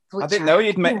 I didn't know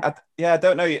you'd met. I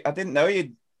don't know. I didn't know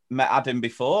you'd met Adam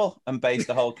before and based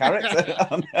the whole character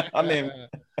on him.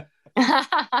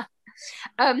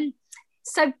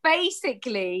 So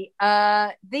basically,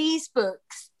 these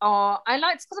books are, I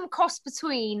like to call them cross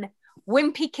between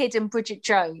Wimpy Kid and Bridget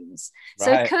Jones.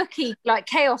 So Cookie, like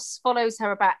chaos follows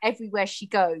her about everywhere she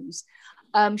goes.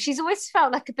 She's always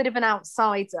felt like a bit of an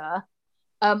outsider.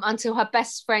 until her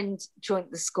best friend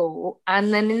joined the school.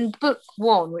 And then in book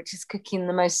 1, which is Cooking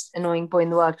the Most Annoying Boy in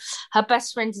the World, her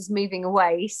best friend is moving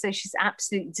away, so she's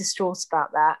absolutely distraught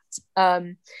about that.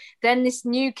 Then this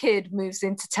new kid moves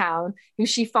into town who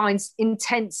she finds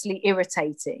intensely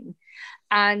irritating.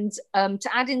 And to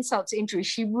add insult to injury,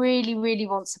 she really, really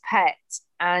wants a pet.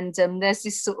 And there's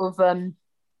this sort of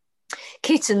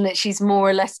kitten that she's more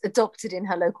or less adopted in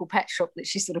her local pet shop that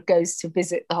she sort of goes to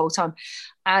visit the whole time.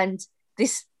 And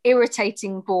this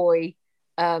irritating boy,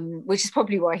 which is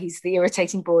probably why he's the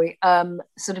irritating boy,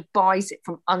 sort of buys it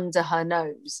from under her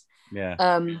nose. Yeah.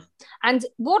 And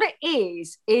what it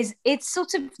is it's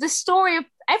sort of the story of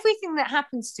everything that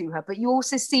happens to her, but you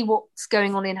also see what's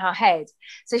going on in her head.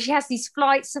 So she has these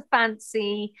flights of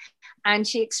fancy, and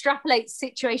she extrapolates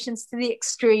situations to the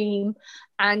extreme,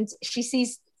 and she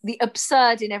sees the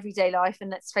absurd in everyday life. And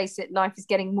let's face it, life is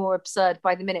getting more absurd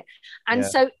by the minute. And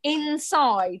so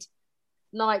inside,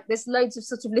 like, there's loads of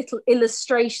sort of little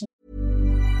illustrations.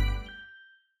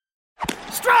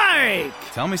 Strike!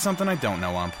 Tell me something I don't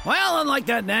know, Ump. Well, unlike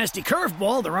that nasty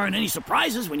curveball, there aren't any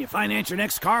surprises when you finance your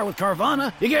next car with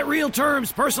Carvana. You get real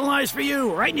terms personalized for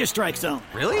you right in your strike zone.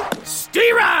 Really?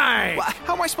 Steer-right!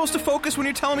 How am I supposed to focus when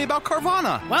you're telling me about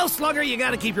Carvana? Well, Slugger, you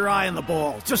gotta keep your eye on the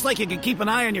ball. Just like you can keep an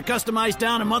eye on your customized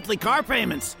down and monthly car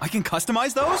payments. I can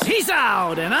customize those? He's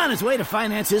out and on his way to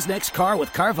finance his next car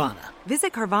with Carvana.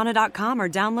 Visit Carvana.com or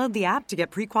download the app to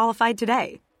get pre-qualified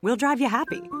today. We'll drive you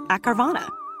happy at Carvana.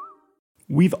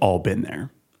 We've all been there.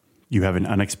 You have an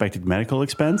unexpected medical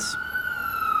expense,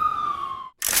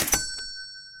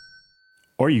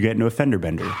 or you get into a fender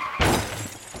bender.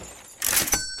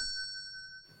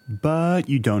 But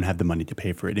you don't have the money to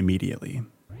pay for it immediately.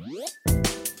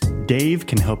 Dave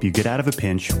can help you get out of a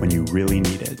pinch when you really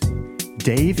need it.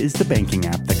 Dave is the banking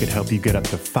app that could help you get up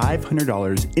to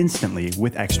 $500 instantly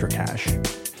with extra cash.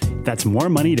 That's more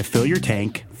money to fill your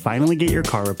tank, finally get your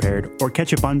car repaired, or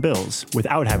catch up on bills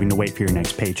without having to wait for your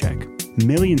next paycheck.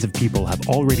 Millions of people have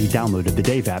already downloaded the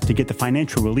Dave app to get the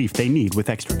financial relief they need with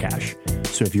extra cash.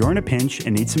 So if you're in a pinch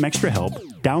and need some extra help,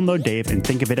 download Dave and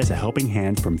think of it as a helping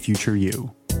hand from future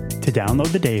you. To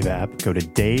download the Dave app, go to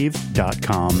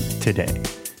dave.com today.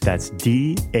 That's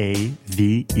DAVE.com.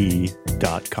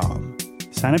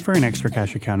 Sign up for an extra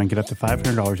cash account and get up to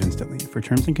 $500 instantly. For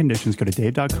terms and conditions, go to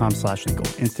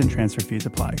dave.com/legal. Instant transfer fees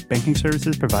apply. Banking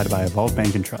services provided by Evolve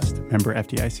Bank and Trust. Member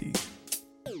FDIC.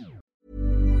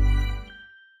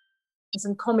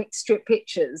 Some comic strip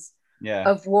pictures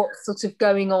of what's sort of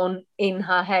going on in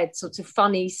her head, sort of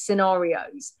funny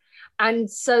scenarios.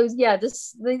 And so,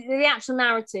 the actual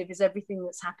narrative is everything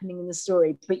that's happening in the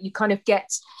story, but you kind of get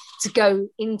to go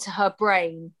into her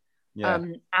brain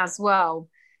as well.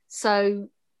 So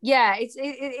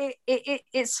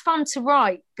it's fun to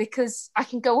write because I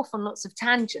can go off on lots of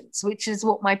tangents, which is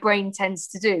what my brain tends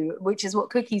to do, which is what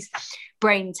Cookie's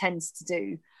brain tends to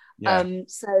do.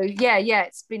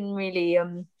 It's been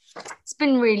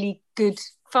really good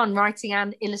fun writing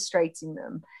and illustrating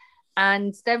them,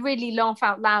 and they're really laugh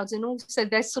out loud, and also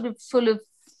they're sort of full of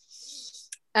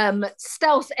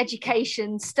stealth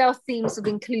education, stealth themes of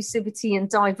inclusivity and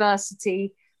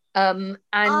diversity. And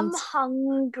I'm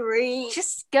hungry.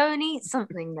 Just go and eat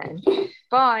something then.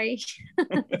 Bye.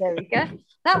 There we go.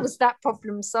 That was that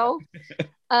problem solved.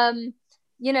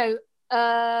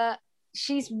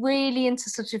 She's really into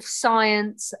sort of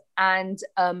science and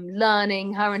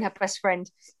learning. Her and her best friend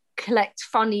collect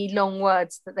funny long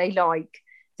words that they like.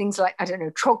 Things like, I don't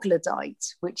know,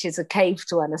 troglodyte, which is a cave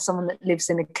dweller, someone that lives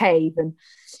in a cave, and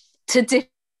to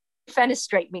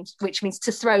defenestrate which means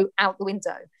to throw out the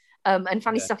window. And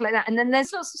funny stuff like that. And then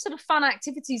there's lots of sort of fun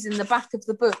activities in the back of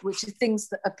the book, which are things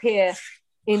that appear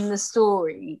in the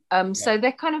story. So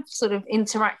they're kind of sort of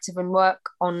interactive and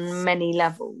work on many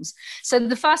levels. So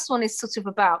the first one is sort of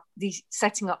about the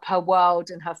setting up her world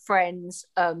and her friends,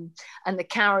 and the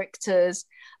characters,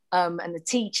 and the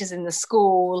teachers in the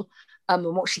school, and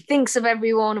what she thinks of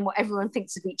everyone and what everyone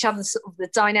thinks of each other, sort of the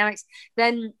dynamics.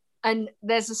 Then, and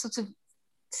there's a sort of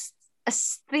a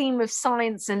theme of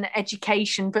science and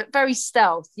education, but very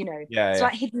stealth, it's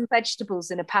like hidden vegetables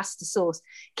in a pasta sauce.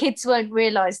 Kids won't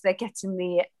realize they're getting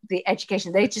the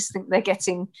education. They just think they're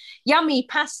getting yummy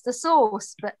pasta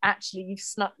sauce, but actually you've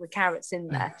snuck the carrots in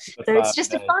there. So it's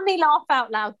just a funny laugh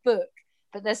out loud book,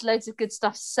 but there's loads of good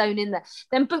stuff sewn in there.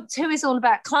 Then book 2 is all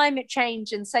about climate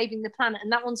change and saving the planet,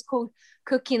 and that one's called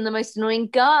Cooking the Most Annoying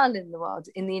Girl in the World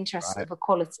in the Interest of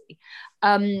Equality.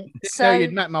 So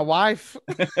you'd met my wife.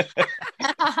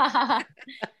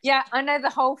 Yeah, I know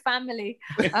the whole family.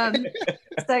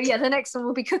 The next one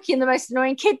will be Cooking the Most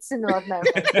Annoying Kids in the World. No,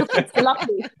 kids are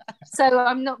lovely. So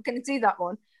I'm not going to do that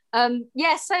one.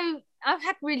 So I've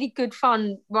had really good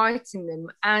fun writing them,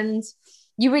 and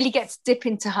you really get to dip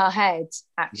into her head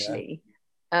actually,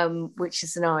 which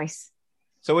is nice.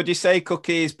 So would you say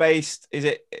Cookie is based? Is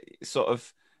it sort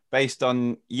of based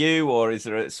on you, or is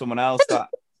there someone else that?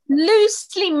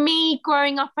 Loosely me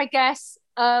growing up, I guess.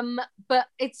 But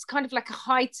it's kind of like a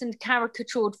heightened,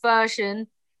 caricatured version.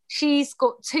 She's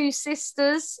got two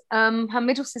sisters. Her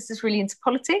middle sister's really into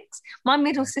politics. My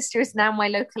middle sister is now my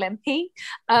local MP.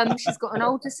 She's got an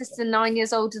older sister, 9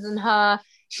 years older than her.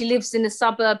 She lives in a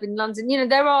suburb in London. You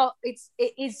know,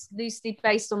 it is loosely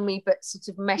based on me, but sort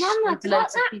of meshed Mama, with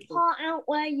loads of people. Cut that part out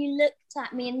where you looked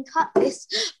at me and cut this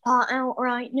part out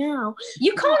right now.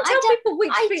 You can't tell people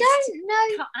which bits to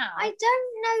cut out. I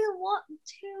don't know what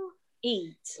to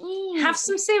eat. Have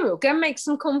some cereal. Go and make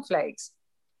some cornflakes.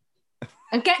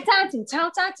 And get Daddy.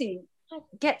 Tell Daddy.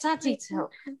 Get Daddy to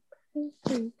help.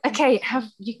 Okay,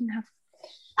 you can have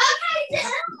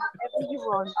whatever you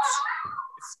want.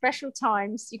 Special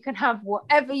times, you can have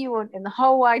whatever you want in the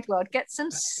whole wide world. Get some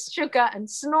sugar and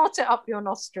snort it up your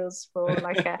nostrils for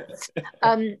like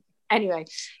a anyway.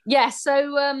 Yeah,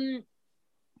 so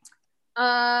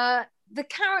the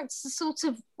characters are sort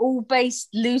of all based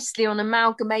loosely on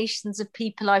amalgamations of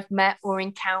people I've met or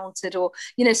encountered, or,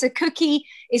 you know, so Cookie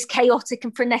is chaotic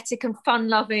and frenetic and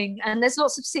fun-loving, and there's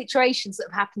lots of situations that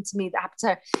have happened to me that happened to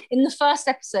her. In the first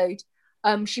episode,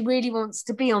 she really wants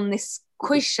to be on this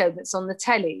quiz show that's on the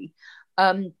telly,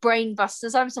 Brain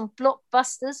Busters. I was on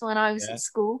Blockbusters when I was at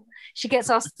school. She gets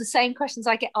asked the same questions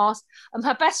I get asked.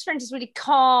 Her best friend is really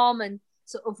calm and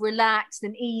sort of relaxed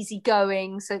and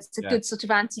easygoing, so it's a good sort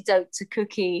of antidote to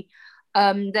Cookie.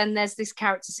 Then there's this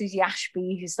character Susie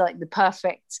Ashby, who's like the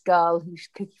perfect girl who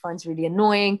Cookie finds really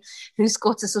annoying, who's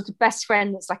got a sort of best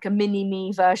friend that's like a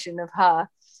mini-me version of her.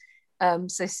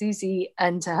 So Susie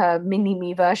and her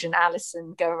mini-me version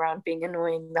Alison go around being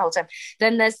annoying the whole time.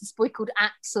 Then there's this boy called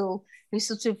Axel, who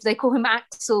sort of, they call him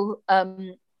Axel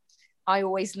I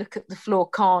always look at the floor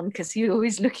Khan, because he's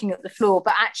always looking at the floor,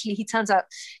 but actually he turns out,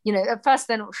 you know, at first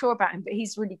they're not sure about him, but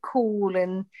he's really cool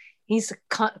and he's a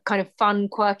kind of fun,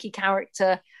 quirky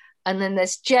character. And then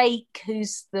there's Jake,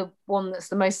 who's the one that's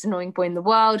the most annoying boy in the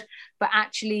world, but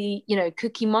actually, you know,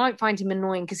 Cookie might find him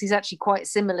annoying because he's actually quite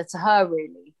similar to her,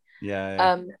 really.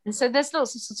 And so there's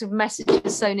lots of sort of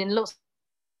messages sewn in, lots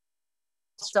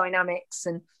of dynamics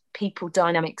and people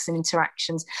dynamics and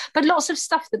interactions, but lots of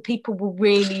stuff that people will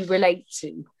really relate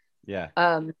to.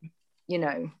 You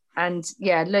know, and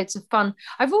loads of fun.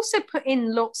 I've also put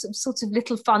in lots of sort of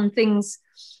little fun things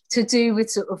to do with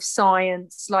sort of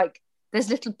science, like there's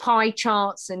little pie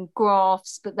charts and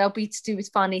graphs, but they'll be to do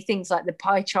with funny things, like the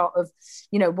pie chart of,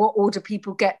 you know, what order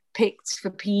people get picked for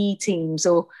PE teams,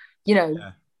 or, you know,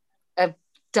 a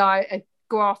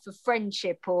graph of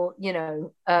friendship, or, you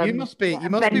know, you must be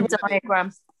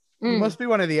diagram. You must be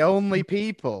one of the only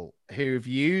people who've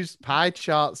used pie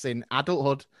charts in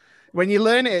adulthood. When you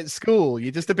learn it at school,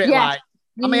 you're just a bit like,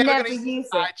 am I ever going to use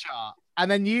pie chart?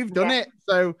 And then you've done it.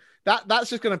 So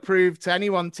that's just going to prove to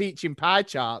anyone teaching pie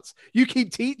charts, you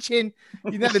keep teaching.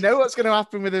 You never know what's going to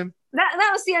happen with them. That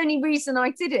was the only reason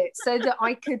I did it, so that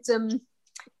I could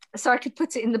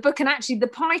put it in the book. And actually the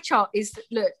pie chart is,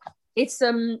 look, it's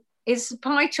a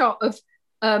pie chart of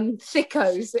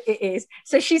thickos. It is.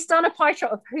 So she's done a pie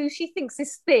chart of who she thinks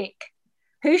is thick,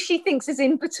 who she thinks is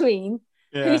in between,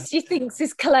 who she thinks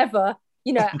is clever,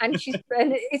 you know, and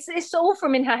it's all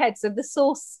from in her head. So the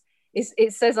source is,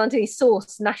 it says underneath,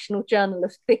 source National Journal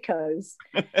of Thickos,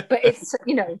 but it's,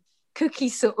 you know, Cookie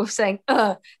sort of saying,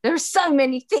 there are so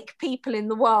many thick people in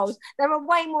the world. There are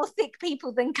way more thick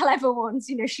people than clever ones.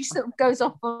 You know, she sort of goes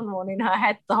off on one in her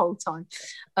head the whole time.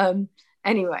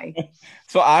 Anyway,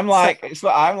 I'm like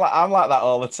that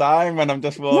all the time when I'm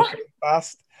just walking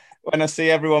past, when I see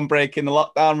everyone breaking the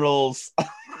lockdown rules.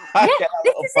 This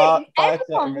is it.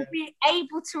 Everyone will be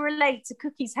able to relate to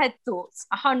Cookie's head thoughts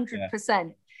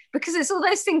 100%, because it's all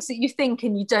those things that you think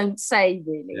and you don't say,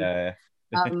 really.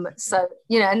 So,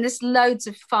 you know, and there's loads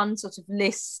of fun sort of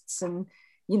lists and,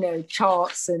 you know,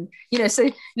 charts, and, you know,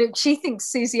 so look, she thinks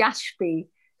Susie Ashby,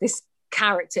 this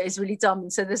character, is really dumb,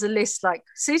 and so there's a list like,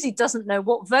 Susie doesn't know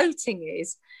what voting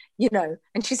is, you know,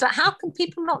 and she's like, how can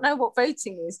people not know what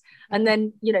voting is? And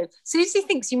then, you know, Susie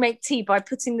thinks you make tea by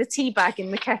putting the tea bag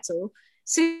in the kettle.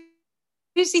 Susie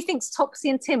thinks Topsy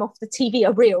and Tim off the TV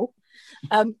are real.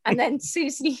 And then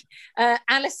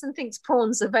Alison thinks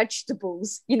prawns are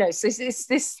vegetables, you know, so it's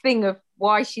this thing of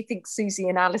why she thinks Susie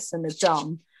and Alison are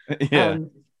dumb. But,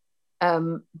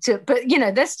 you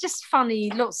know, there's just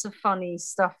lots of funny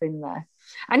stuff in there.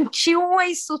 And she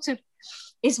always sort of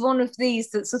is one of these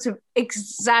that sort of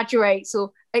exaggerates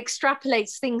or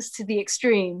extrapolates things to the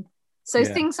extreme. So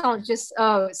things aren't just,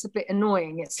 oh, it's a bit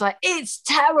annoying. It's like, it's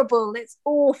terrible. It's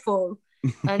awful.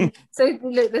 And so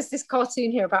look, there's this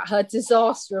cartoon here about her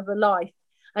disaster of a life.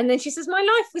 And then she says, my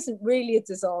life wasn't really a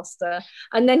disaster.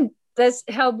 And then there's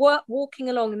her walking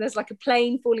along, and there's like a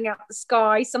plane falling out of the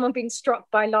sky, someone being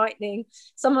struck by lightning,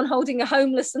 someone holding a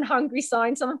homeless and hungry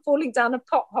sign, someone falling down a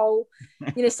pothole,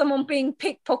 someone being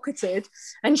pickpocketed.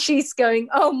 And she's going,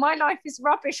 oh, my life is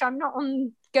rubbish. I'm not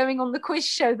going on the quiz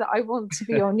show that I want to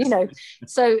be on,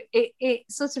 So it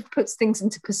sort of puts things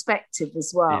into perspective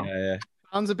as well. Yeah.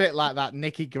 Sounds a bit like that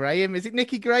Nikki Graham. Is it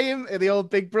Nikki Graham, the old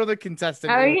Big Brother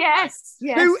contestant? Oh, yes.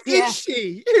 Who is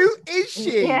she? Who is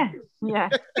she? Yeah.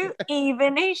 Who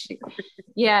even is she?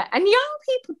 Yeah. And young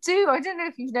people do. I don't know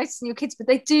if you've noticed in your kids, but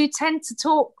they do tend to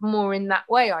talk more in that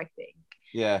way, I think.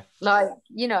 Yeah. Like,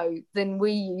 than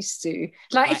we used to.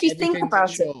 Like if you think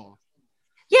about it.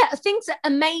 Yeah, things are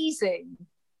amazing.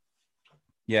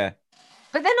 Yeah.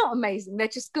 But they're not amazing. They're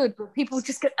just good. But people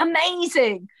just go,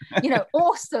 amazing,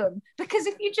 awesome. Because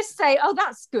if you just say, oh,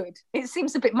 that's good, it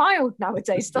seems a bit mild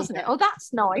nowadays, doesn't it? Oh,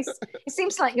 that's nice. It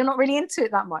seems like you're not really into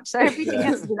it that much. So everything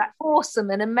has to be like awesome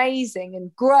and amazing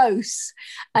and gross.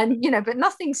 And, but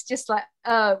nothing's just like,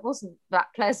 it wasn't that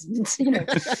pleasant,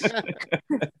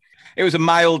 It was a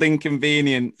mild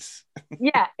inconvenience.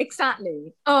 Yeah,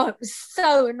 exactly. Oh, it was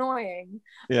so annoying.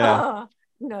 Yeah.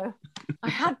 I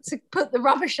had to put the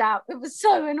rubbish out. It was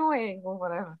so annoying or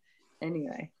whatever.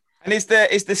 Anyway. And is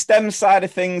the STEM side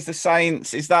of things, the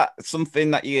science, is that something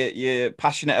that you're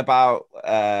passionate about,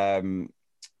 and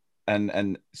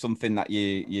something that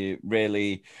you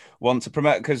really want to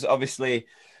promote? Because obviously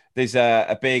there's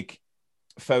a big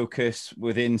focus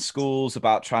within schools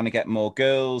about trying to get more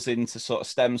girls into sort of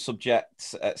STEM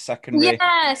subjects at secondary.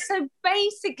 Yeah, so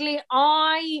basically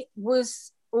I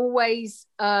was always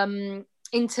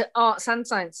into arts and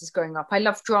sciences growing up. I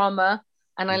loved drama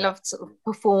and I loved sort of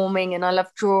performing and I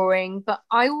loved drawing, but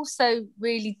I also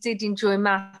really did enjoy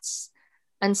maths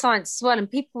and science as well.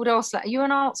 And people would ask, like, are you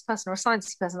an arts person or a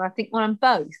science person? I think, well, I'm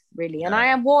both, really. And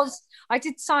I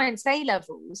did science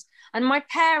A-levels, and my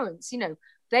parents,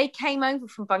 they came over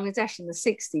from Bangladesh in the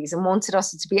 60s and wanted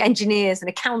us to be engineers and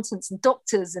accountants and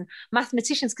doctors and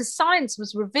mathematicians because science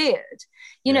was revered,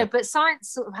 but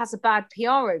science sort of has a bad PR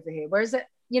over here, whereas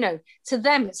to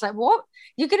them, it's like, what?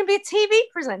 You're going to be a TV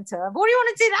presenter? What do you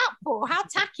want to do that for? How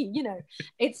tacky,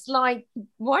 It's like,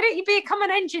 why don't you become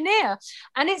an engineer?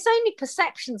 And it's only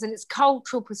perceptions and it's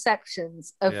cultural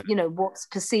perceptions of, what's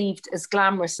perceived as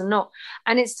glamorous and not.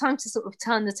 And it's time to sort of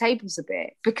turn the tables a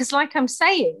bit because like I'm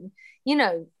saying,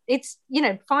 it's,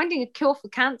 finding a cure for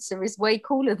cancer is way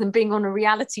cooler than being on a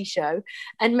reality show.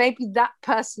 And maybe that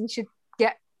person should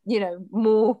get,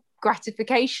 more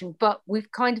gratification. But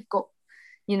we've kind of got,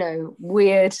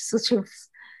 weird sort of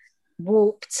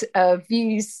warped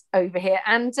views over here.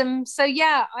 And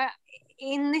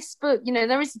in this book,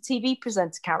 there is a TV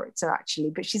presenter character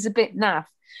actually, but she's a bit naff.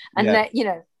 And that,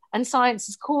 and science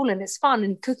is cool and it's fun.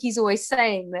 And Cookie's always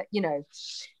saying that,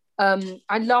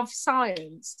 I love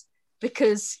science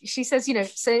because she says,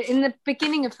 so in the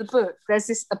beginning of the book, there's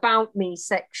this about me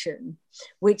section,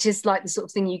 which is like the sort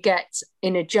of thing you get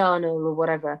in a journal or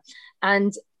whatever.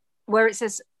 And where it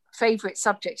says, favorite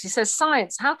subject, she says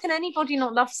science. How can anybody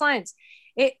not love science?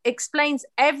 It explains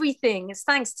everything. It's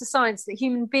thanks to science that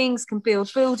human beings can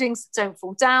build buildings that don't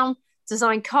fall down,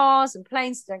 design cars and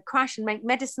planes that don't crash, and make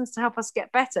medicines to help us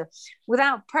get better.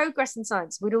 Without progress in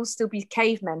science, we'd all still be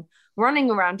cavemen running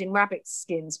around in rabbit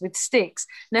skins with sticks.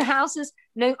 No houses,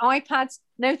 no iPads,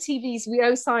 no TVs. We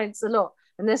owe science a lot.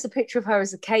 And there's a picture of her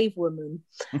as a cave woman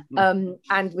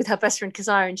and with her best friend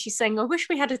Keziah, and she's saying, I wish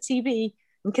we had a TV.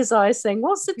 And Keziah is saying,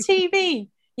 what's the TV?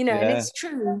 And it's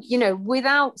true,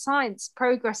 without science,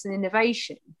 progress and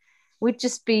innovation, we'd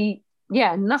just be,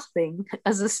 nothing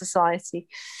as a society.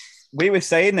 We were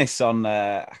saying this on,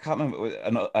 I can't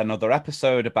remember, another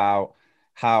episode about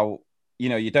how,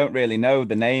 you don't really know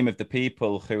the name of the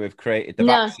people who have created the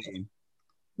vaccine.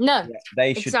 No,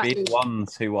 they should be the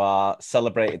ones who are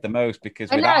celebrated the most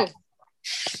because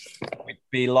we'd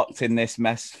be locked in this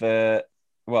mess for,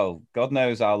 well, God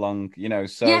knows how long,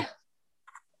 so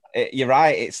you're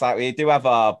right. It's like we do have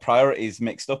our priorities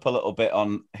mixed up a little bit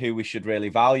on who we should really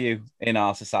value in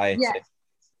our society. Yeah,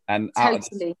 and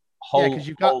totally. Because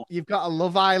you've got a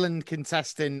Love Island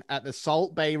contestant at the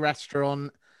Salt Bay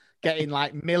restaurant getting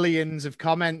like millions of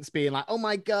comments being like, oh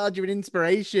my God, you're an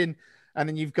inspiration. And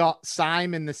then you've got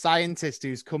Simon, the scientist,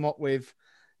 who's come up with,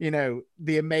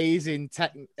 the amazing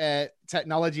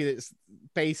technology that's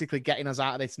basically getting us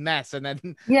out of this mess. And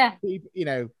then,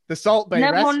 the Salt Bay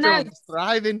restaurant is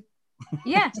thriving.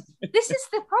 Yeah, this is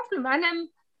the problem. And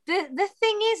the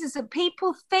thing is that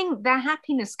people think their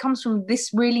happiness comes from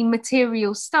this really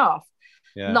material stuff.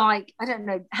 Yeah. Like, I don't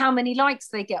know how many likes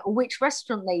they get or which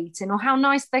restaurant they eat in or how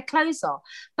nice their clothes are.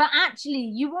 But actually,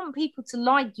 you want people to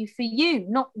like you for you,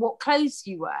 not what clothes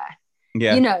you wear.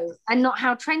 Yeah. You know, and not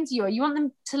how trendy you are. You want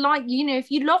them to like you. You know,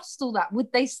 if you lost all that,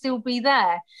 would they still be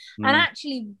there? And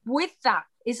actually, with that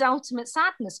is ultimate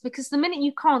sadness, because the minute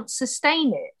you can't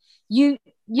sustain it, you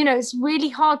know, it's really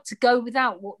hard to go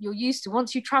without what you're used to.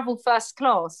 Once you travel first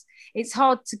class, it's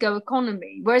hard to go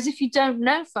economy. Whereas if you don't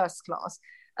know first class,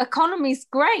 economy is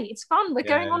great. It's fun. We're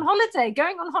going on holiday.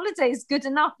 Going on holiday is good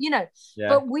enough, you know. Yeah.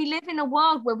 But we live in a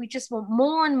world where we just want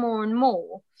more and more and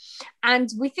more. And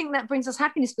we think that brings us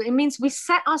happiness, but it means we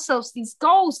set ourselves these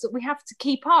goals that we have to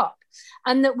keep up,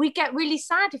 and that we get really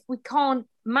sad if we can't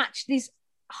match these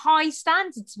high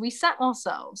standards we set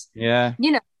ourselves. Yeah.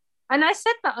 You know, and I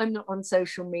said that I'm not on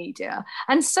social media.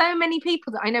 And so many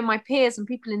people that I know, my peers and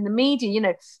people in the media, you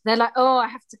know, they're like, oh, I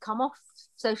have to come off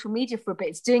social media for a bit.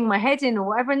 It's doing my head in or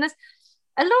whatever. And there's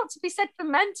a lot to be said for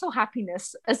mental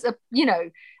happiness as a, you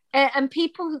know, and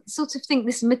people sort of think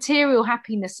this material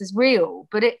happiness is real,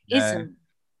 but it isn't.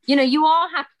 You know, you are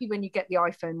happy when you get the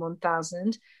iPhone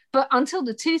 1000, but until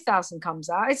the 2000 comes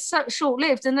out, it's so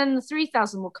short-lived, and then the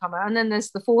 3000 will come out, and then there's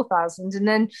the 4000, and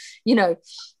then, you know,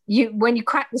 when you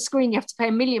crack the screen, you have to pay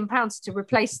 £1 million to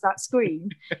replace that screen,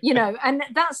 you know. And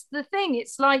that's the thing.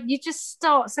 It's like you just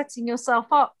start setting yourself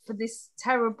up for this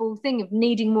terrible thing of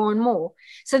needing more and more.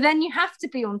 So then you have to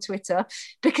be on Twitter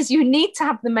because you need to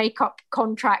have the makeup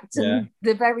contract and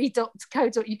the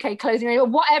very.co.uk clothing or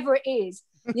whatever it is,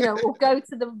 you know, or go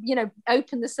to the, you know,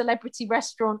 open the celebrity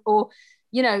restaurant, or,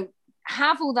 you know,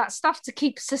 have all that stuff to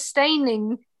keep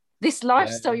sustaining this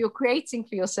lifestyle you're creating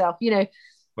for yourself, you know.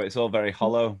 But it's all very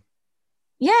hollow.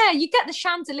 Yeah, you get the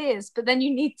chandeliers, but then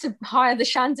you need to hire the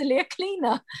chandelier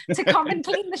cleaner to come and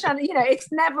clean the chandelier. You know, it's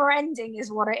never ending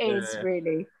is what it is,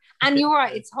 really. And you're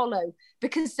right, it's hollow,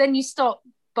 because then you start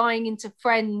buying into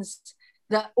friends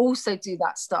that also do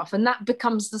that stuff, and that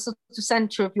becomes the sort of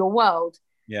center of your world.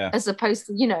 Yeah. As opposed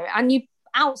to, you know, and you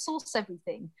outsource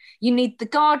everything. You need the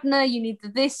gardener, you need the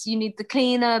this, you need the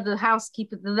cleaner, the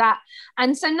housekeeper, the that.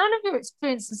 And so none of your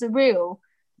experiences are real.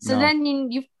 So then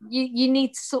you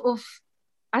need to sort of,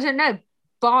 I don't know,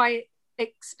 buy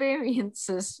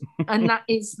experiences. And that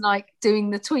is like doing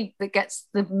the tweet that gets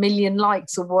the 1 million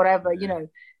likes or whatever, you know.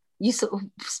 You sort of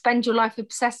spend your life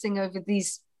obsessing over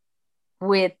these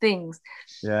weird things.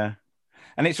 Yeah.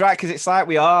 And it's right, because it's like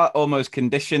we are almost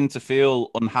conditioned to feel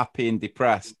unhappy and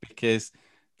depressed, because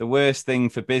the worst thing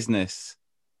for business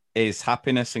is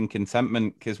happiness and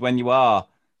contentment. Because when you are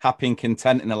happy and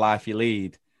content in the life you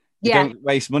lead, you don't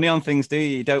waste money on things, do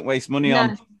you? You don't waste money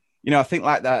on, you know, I think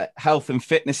like the health and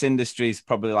fitness industry is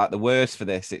probably like the worst for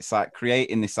this. It's like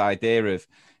creating this idea of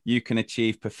you can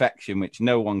achieve perfection, which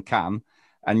no one can.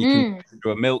 And you can do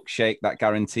a milkshake that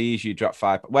guarantees you drop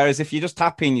 5. Whereas if you're just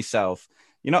happy in yourself,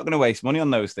 you're not going to waste money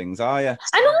on those things, are you?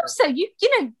 And also, you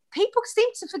know, people seem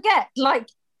to forget, like,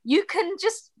 you can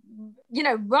just, you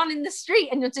know, run in the street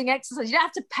and you're doing exercise. You don't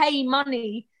have to pay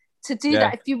money to do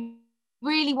that if you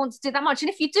really want to do that much. And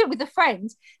if you do it with a friend,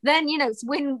 then, you know, it's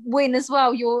win-win as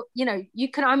well. You're, you know, you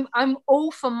can, I'm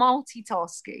all for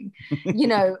multitasking, you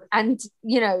know, and,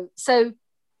 you know, so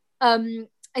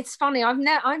it's funny. I've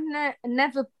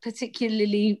never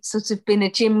particularly sort of been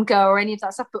a gym girl or any of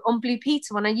that stuff. But on Blue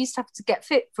Peter, when I used to have to get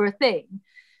fit for a thing,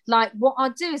 like what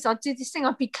I'd do is I'd do this thing.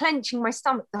 I'd be clenching my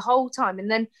stomach the whole time, and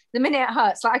then the minute it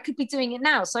hurts, like I could be doing it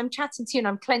now. So I'm chatting to you and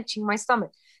I'm clenching my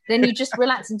stomach. Then you just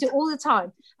relax and do it all the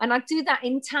time. And I do that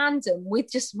in tandem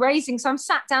with just raising. So I'm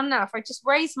sat down now. If I just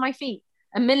raise my feet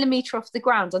 1 millimeter off the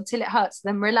ground until it hurts,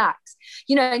 then relax,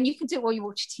 you know. And you can do it while you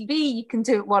watch TV, you can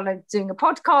do it while I'm doing a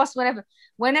podcast,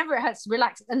 whenever it hurts,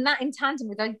 relax. And that in tandem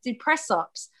with, I do press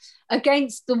ups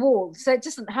against the wall, so it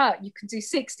doesn't hurt. You can do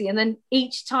 60, and then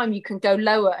each time you can go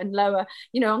lower and lower,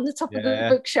 you know, on the top of the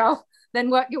bookshelf, then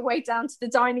work your way down to the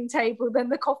dining table, then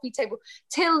the coffee table,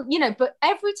 till, you know. But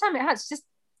every time it hurts, just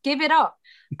give it up.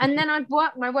 And then I'd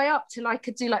work my way up till I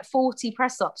could do like 40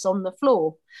 press-ups on the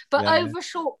floor, but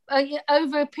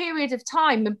over a period of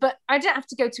time. But I don't have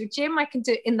to go to a gym. I can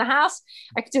do it in the house.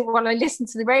 I can do it while I listen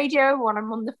to the radio, while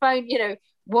I'm on the phone, you know,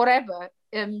 whatever.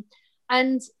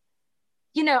 And,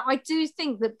 you know, I do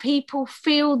think that people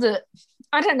feel that,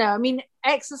 I don't know, I mean,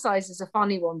 exercise is a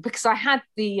funny one, because I had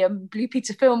the Blue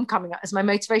Peter film coming up as my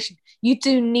motivation. You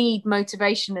do need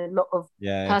motivation and a lot of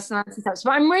personality types,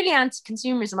 but I'm really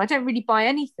anti-consumerism. I don't really buy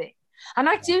anything, and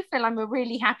I do feel I'm a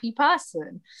really happy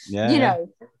person, you know.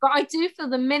 But I do feel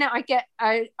the minute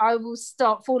I will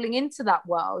start falling into that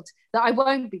world, that I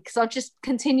won't be, because I'll just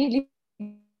continually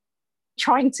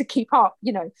trying to keep up,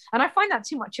 you know, and I find that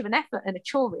too much of an effort and a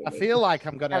chore, really. I feel like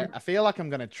I'm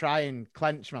gonna try and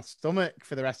clench my stomach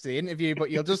for the rest of the interview, but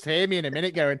you'll just hear me in a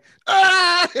minute going,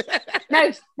 ah!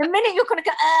 No, the minute you're gonna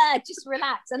go, just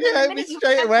relax, and then the minute you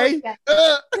straight away, do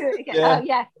it again. Oh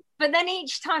yeah. But then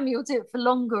each time you'll do it for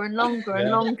longer and longer and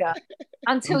longer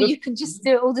until you can just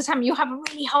do it all the time. You'll have a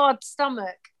really hard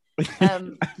stomach.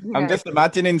 I'm just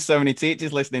imagining so many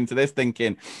teachers listening to this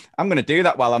thinking, I'm going to do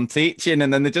that while I'm teaching,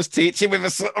 and then they're just teaching with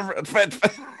a sort of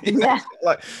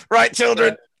like, right,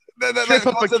 children,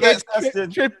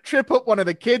 trip up one of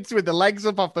the kids with the legs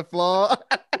up off the floor.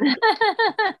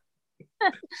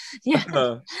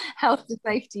 Health and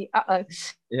safety.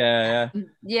 Yeah.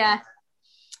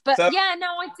 But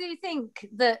I do think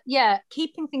that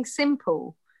keeping things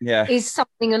simple is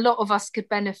something a lot of us could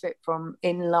benefit from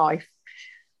in life.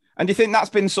 And do you think that's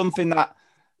been something that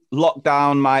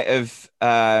lockdown might have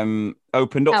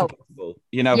opened up for people?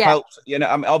 You know, helped. You know,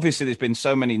 I mean, obviously there's been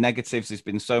so many negatives. There's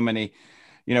been so many,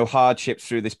 you know, hardships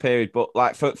through this period. But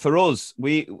like for us,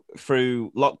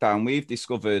 through lockdown, we've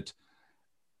discovered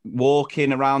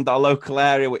walking around our local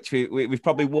area, which we've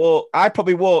probably walked. I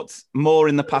probably walked more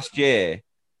in the past year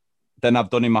than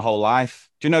I've done in my whole life.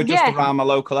 Do you know, just around my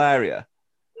local area?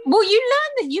 Well, you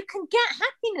learn that you can get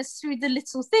happiness through the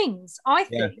little things, I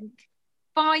think.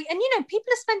 And, you know,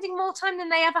 people are spending more time than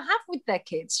they ever have with their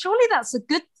kids. Surely that's a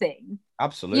good thing.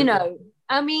 Absolutely. You know,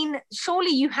 I mean,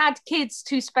 surely you had kids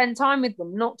to spend time with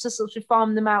them, not to sort of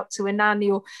farm them out to a nanny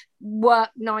or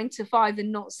work 9 to 5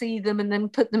 and not see them and then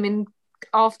put them in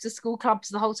after school clubs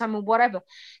the whole time or whatever.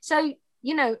 So,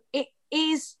 you know, it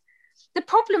is... The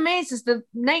problem is the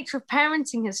nature of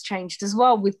parenting has changed as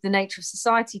well, with the nature of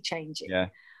society changing. Yeah.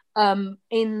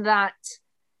 In that,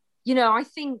 you know, I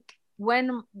think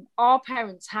when our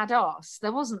parents had us,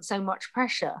 there wasn't so much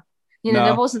pressure. You know,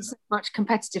 there wasn't so much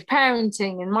competitive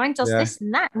parenting, and mine does this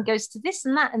and that and goes to this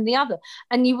and that and the other,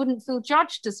 and you wouldn't feel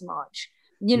judged as much,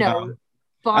 you know.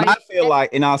 And I feel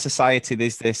like in our society,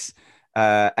 there's this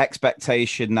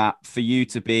expectation that for you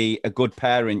to be a good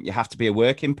parent, you have to be a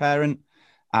working parent.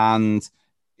 And,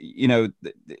 you know,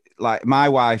 like my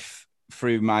wife,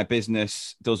 through my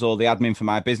business, does all the admin for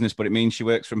my business, but it means she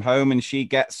works from home, and she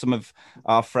gets some of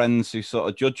our friends who sort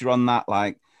of judge her on that.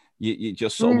 Like you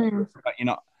just sort of,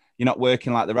 you're not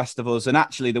working like the rest of us. And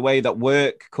actually the way that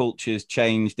work culture's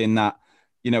changed in that,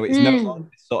 you know, it's no longer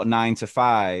sort of 9 to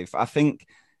 5. I think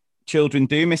children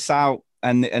do miss out.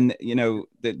 And you know,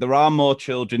 there are more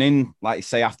children in, like you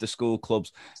say, after school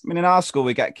clubs. I mean, in our school,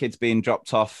 we get kids being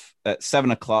dropped off at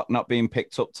 7 o'clock, not being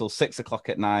picked up till 6 o'clock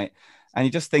at night. And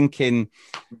you're just thinking,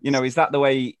 you know, is that the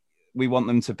way we want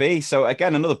them to be? So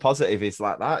again, another positive is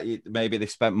like that. Maybe they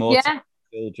spent more time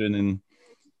with children and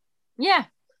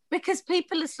because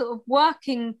people are sort of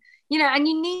working, you know, and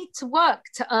you need to work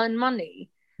to earn money.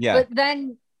 Yeah. But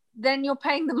then you're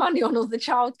paying the money on all the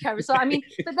childcare. So I mean,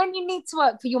 but then you need to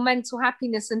work for your mental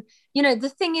happiness. And you know, the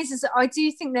thing is I do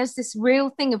think there's this real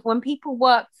thing of when people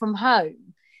work from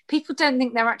home, people don't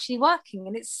think they're actually working,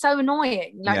 and it's so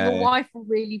annoying. Like your wife will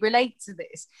really relate to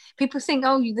this. People think,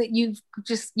 that you've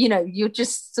just, you know, you're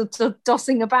just sort of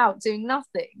dossing about doing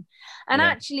nothing. And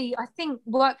actually, I think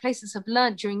workplaces have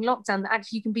learned during lockdown that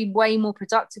actually you can be way more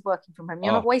productive working from home.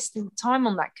 You're not wasting time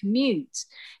on that commute,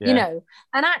 you know.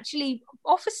 And actually,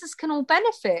 offices can all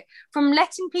benefit from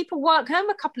letting people work home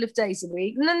a couple of days a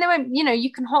week. And then they won't, you know,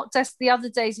 you can hot desk the other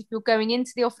days. If you're going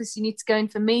into the office, you need to go in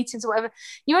for meetings or whatever.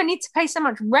 You won't need to pay so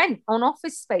much rent on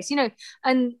office space, you know,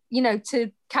 and, you know,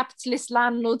 to capitalist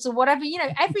landlords or whatever, you know,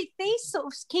 these sort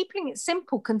of keeping it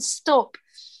simple can stop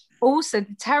also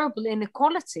the terrible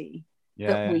inequality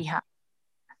that we have.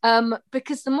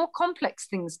 Because the more complex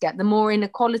things get, the more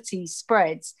inequality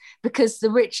spreads, because the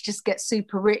rich just get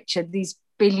super richer. These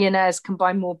billionaires can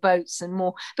buy more boats and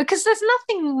more, because there's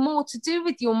nothing more to do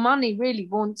with your money really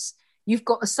once you've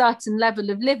got a certain level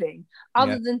of living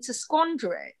other than to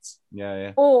squander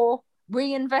it or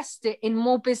reinvest it in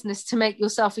more business to make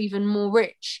yourself even more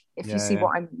rich, if you see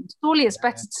what I mean. Surely it's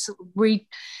better to sort of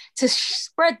to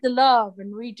spread the love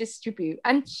and redistribute.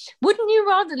 And wouldn't you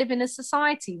rather live in a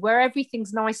society where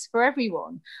everything's nice for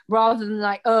everyone, rather than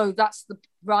like, oh, that's the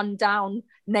run down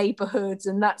neighborhoods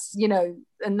and that's, you know,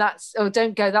 and that's, oh,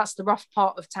 don't go, that's the rough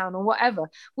part of town or whatever.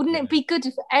 Wouldn't it be good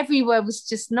if everywhere was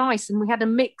just nice and we had a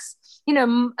mix, you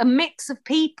know, a mix of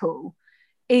people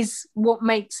is what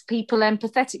makes people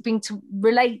empathetic, being to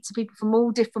relate to people from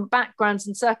all different backgrounds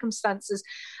and circumstances.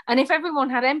 And if everyone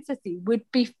had empathy, we'd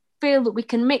feel that we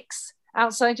can mix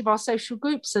outside of our social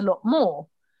groups a lot more,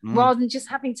 rather than just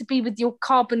having to be with your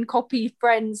carbon copy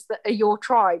friends that are your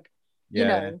tribe, you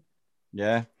know?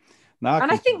 Yeah. No,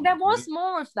 and I think there was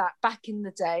more of that back in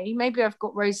the day. Maybe I've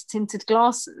got rose-tinted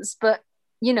glasses, but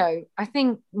I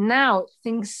think now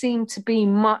things seem to be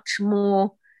much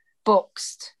more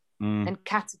boxed and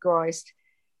categorized.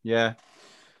 Yeah.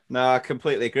 No, I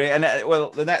completely agree. And well,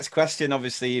 the next question,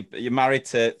 obviously, you're married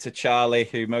to Charlie,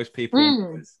 who most people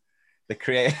know as the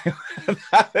creator.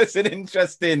 That's an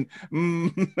interesting.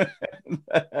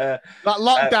 That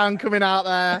lockdown coming out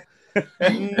there.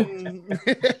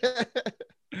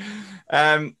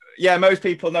 Yeah, most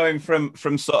people know him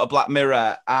from sort of Black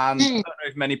Mirror, and I don't know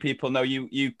if many people know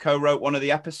you co-wrote one of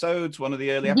the episodes, one of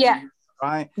the early episodes,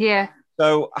 right? Yeah.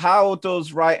 So how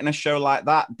does writing a show like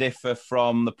that differ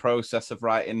from the process of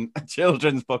writing a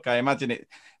children's book? I imagine it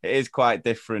is quite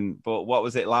different, but what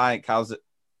was it like? How's it?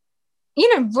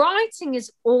 Writing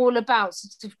is all about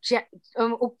sort of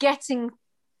or getting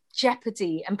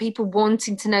jeopardy and people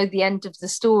wanting to know the end of the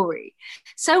story.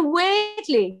 So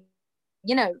weirdly,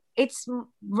 it's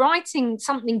writing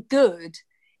something good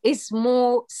is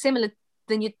more similar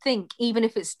than you'd think, even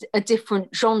if it's a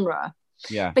different genre.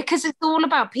 Yeah. Because it's all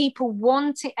about people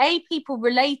people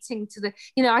relating to the,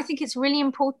 I think it's really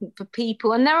important for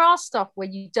people. And there are stuff where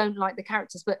you don't like the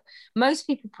characters, but most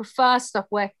people prefer stuff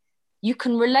where you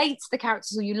can relate to the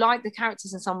characters or you like the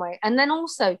characters in some way. And then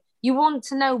also you want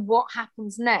to know what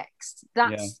happens next.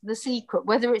 That's the secret,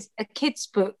 whether it's a kid's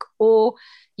book or,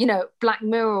 Black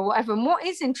Mirror or whatever. And what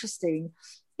is interesting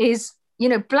is,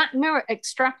 Black Mirror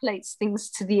extrapolates things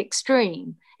to the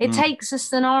extreme. It takes a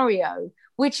scenario,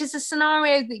 which is a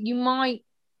scenario that you might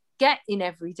get in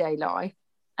everyday life,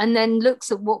 and then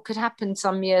looks at what could happen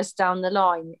some years down the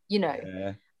line,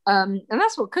 and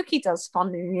that's what Cookie does,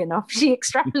 funnily enough. She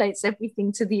extrapolates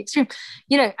everything to the extreme,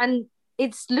 and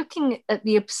it's looking at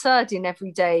the absurd in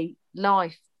everyday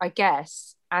life, I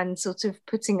guess, and sort of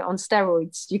putting it on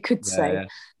steroids, you could say.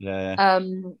 But,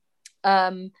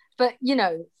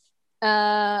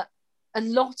 a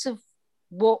lot of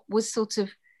what was sort of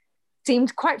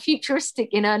seemed quite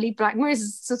futuristic in early Black Mirror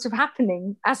is sort of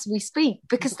happening as we speak,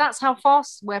 because that's how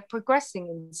fast we're progressing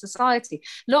in society.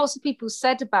 Lots of people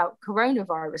said about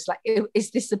coronavirus, like,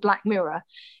 is this a Black Mirror?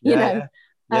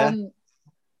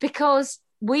 Because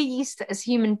we used to, as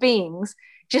human beings,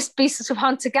 just be sort of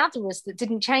hunter-gatherers that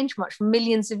didn't change much for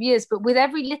millions of years. But with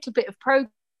every little bit of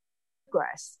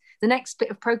progress, the next bit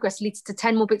of progress leads to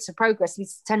 10 more bits of progress,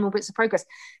 leads to 10 more bits of progress,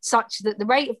 such that the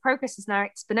rate of progress is now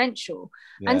exponential.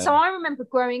 And so I remember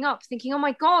growing up thinking, oh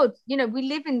my God, we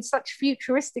live in such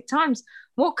futuristic times.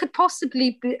 What could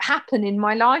possibly happen in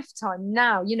my lifetime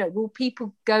now? Will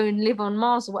people go and live on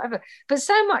Mars or whatever? But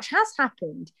so much has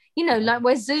happened. Like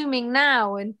we're Zooming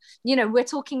now, and we're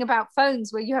talking about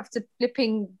phones where you have to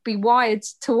be wired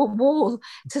to a wall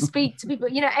to speak to people.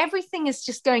 Everything is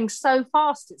just going so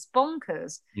fast, it's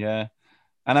bonkers. Yeah.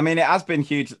 And I mean, it has been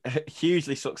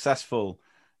hugely successful,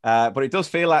 but it does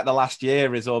feel like the last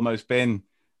year has almost been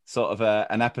sort of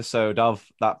an episode of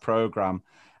that program.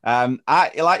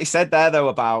 I like you said there though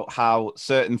about how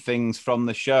certain things from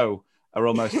the show are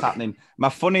almost happening. My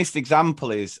funniest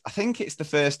example is, I think it's the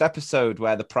first episode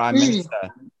where the Prime Minister.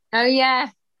 Oh yeah.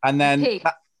 And then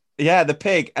the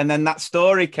pig. And then that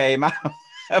story came out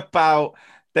about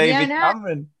David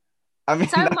Cameron. I mean,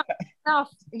 so much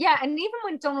stuff. Yeah, and even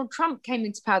when Donald Trump came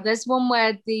into power, there's one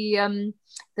where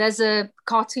there's a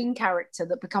cartoon character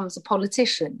that becomes a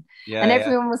politician, and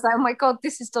everyone was like, "Oh my God,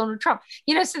 this is Donald Trump."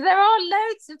 So there are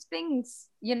loads of things,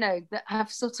 that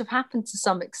have sort of happened to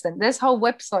some extent. There's whole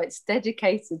websites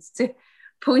dedicated to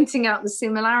pointing out the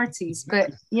similarities,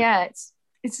 but yeah,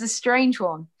 it's a strange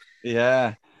one.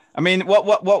 Yeah, I mean,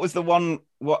 what was the one?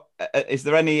 What is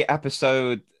there any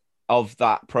episode of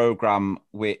that program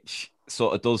which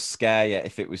sort of does scare you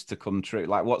if it was to come true?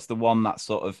 Like, what's the one that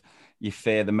sort of you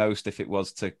fear the most if it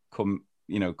was to come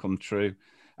true?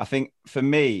 I think for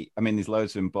me, I mean, there's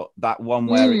loads of them, but that one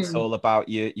where it's all about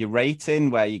your rating,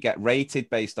 where you get rated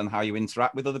based on how you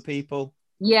interact with other people.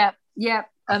 Yeah. And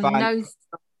I don't know.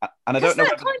 That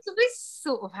kind of is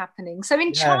sort of happening. So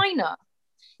in China,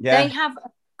 they have a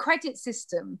credit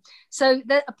system. So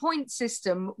they're a point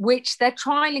system, which they're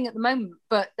trialing at the moment,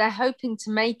 but they're hoping to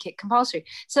make it compulsory.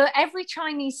 So every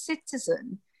Chinese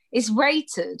citizen is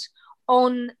rated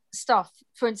on stuff,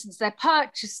 for instance, their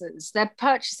purchases, their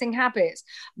purchasing habits,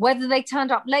 whether they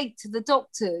turned up late to the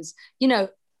doctors.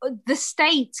 The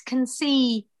state can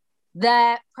see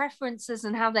their preferences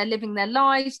and how they're living their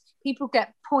lives. People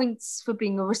get points for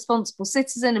being a responsible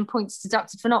citizen and points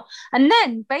deducted for not. And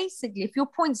then basically, if your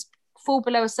points fall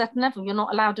below a certain level, you're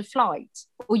not allowed a flight,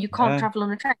 or you can't travel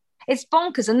on a train. It's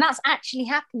bonkers, and that's actually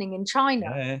happening in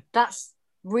China. That's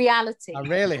reality. I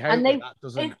really hope and that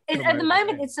doesn't. At the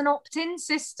moment, it's an opt-in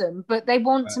system, but they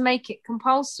want to make it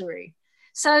compulsory.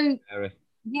 So,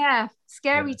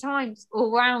 scary times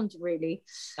all round, really.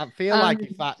 I feel like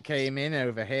if that came in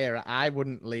over here, I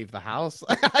wouldn't leave the house.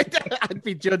 I'd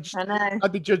be judged.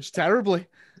 I'd be judged terribly.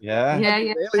 Yeah.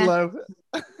 Really low.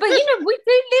 But we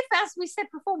do live, as we said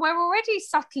before, we're already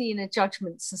subtly in a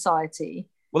judgment society.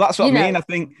 Well, that's what I mean. I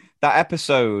think that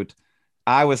episode,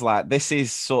 I was like, this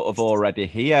is sort of already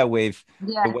here with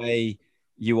the way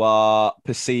you are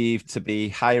perceived to be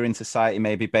higher in society,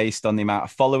 maybe based on the amount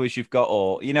of followers you've got,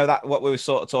 or, that what we were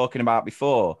sort of talking about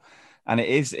before. And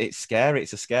it's scary.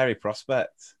 It's a scary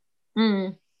prospect.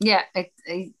 Yeah,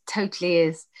 it totally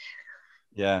is.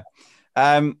 Yeah.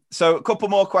 So a couple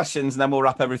more questions and then we'll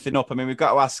wrap everything up. I mean, we've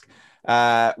got to ask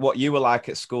what you were like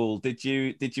at school. Did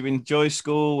you enjoy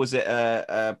school? Was it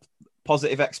a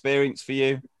positive experience for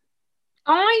you?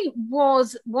 I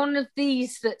was one of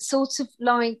these that sort of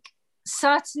like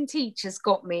certain teachers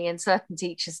got me and certain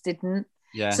teachers didn't.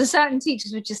 Yeah. So certain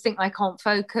teachers would just think I can't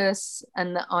focus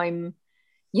and that I'm,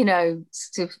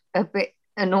 sort of a bit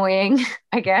annoying,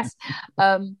 I guess.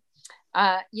 And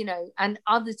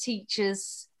other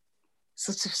teachers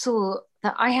sort of saw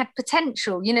that I had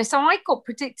potential, so I got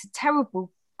predicted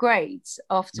terrible grades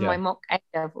after my mock A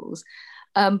levels.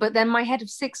 But then my head of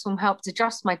sixth form helped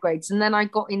adjust my grades. And then I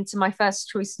got into my first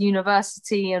choice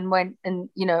university and went and,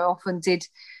 often did,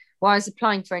 I was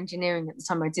applying for engineering at the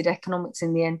time. I did economics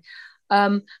in the end.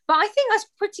 But I think I was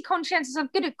pretty conscientious. I'm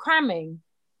good at cramming,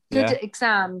 good at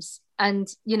exams and,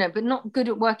 but not good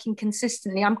at working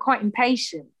consistently. I'm quite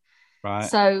impatient. Right.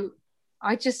 So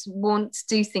I just want to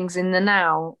do things in the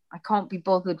now. I can't be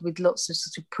bothered with lots of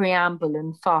sort of preamble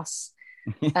and fuss.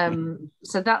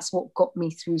 So that's what got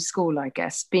me through school, I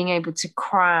guess, being able to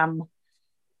cram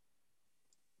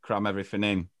everything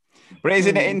in. But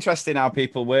isn't it interesting how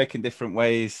people work in different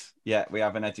ways? Yeah, we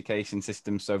have an education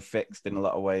system so fixed in a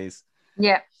lot of ways.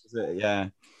 Yeah.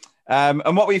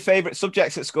 And what were your favourite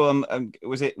subjects at school? And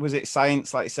was it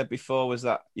science, like you said before? Was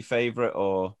that your favourite,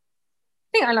 or?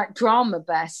 I think I like drama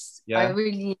best. Yeah. I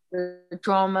really enjoyed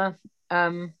drama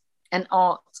and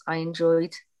art I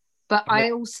enjoyed. But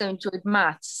I also enjoyed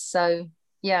maths, so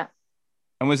yeah.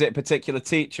 And was it a particular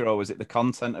teacher or was it the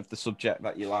content of the subject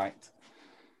that you liked?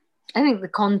 I think the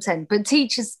content, but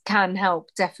teachers can help,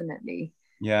 definitely.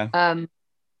 Yeah.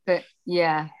 But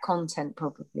yeah, content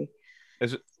probably.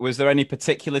 Was there any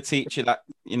particular teacher that,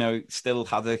 still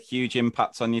had a huge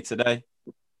impact on you today?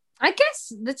 I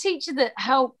guess the teacher that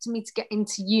helped me to get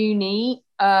into uni,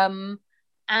 and,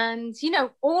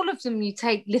 all of them you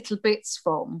take little bits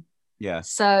from. Yeah.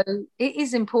 So it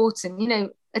is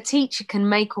important. A teacher can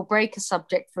make or break a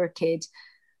subject for a kid.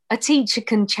 A teacher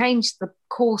can change the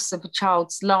course of a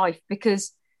child's life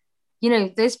because,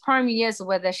 there's primary years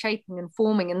where they're shaping and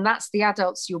forming, and that's the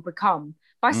adults you'll become.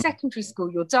 By secondary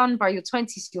school, you're done. By your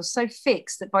 20s, you're so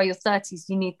fixed that by your 30s,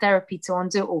 you need therapy to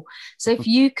undo it all. So if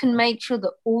you can make sure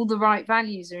that all the right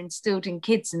values are instilled in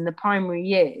kids in the primary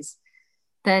years,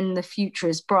 then the future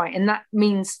is bright. And that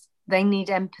means they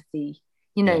need empathy.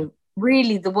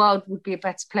 Really, the world would be a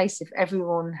better place if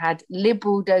everyone had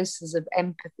liberal doses of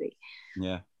empathy.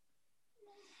 Yeah.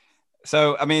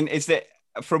 So, I mean, is there,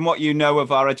 from what you know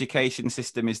of our education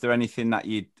system, is there anything that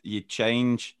you'd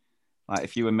change? Like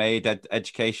if you were made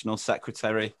educational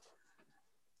secretary?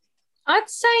 I'd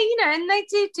say, and they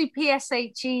do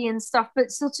PSHE and stuff,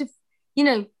 but sort of,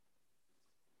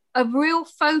 a real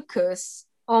focus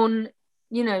on,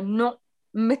 not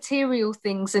material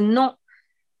things and not,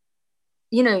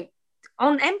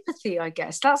 on empathy, I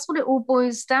guess. That's what it all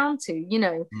boils down to.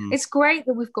 It's great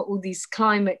that we've got all these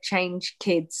climate change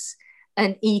kids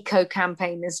and eco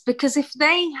campaigners, because if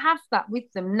they have that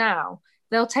with them now,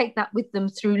 they'll take that with them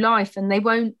through life and they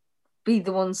won't be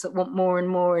the ones that want more and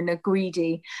more and are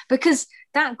greedy. Because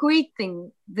that greed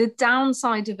thing, the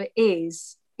downside of it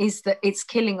is that it's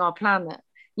killing our planet.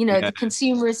 The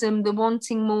consumerism, the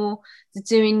wanting more, the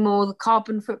doing more, the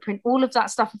carbon footprint, all of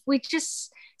that stuff. If we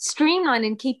just streamline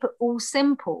and keep it all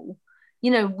simple,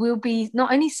 we'll be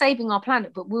not only saving our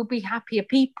planet, but we'll be happier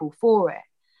people for it.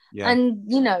 Yeah. And,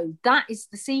 that is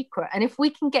the secret. And if we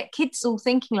can get kids all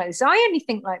thinking like this, I only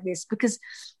think like this because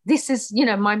this is,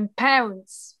 my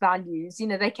parents' values.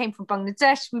 They came from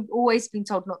Bangladesh. We've always been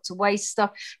told not to waste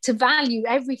stuff, to value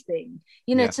everything,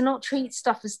 to not treat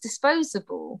stuff as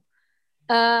disposable.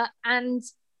 And,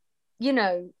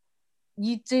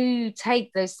 you do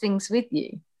take those things with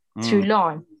you through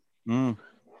life.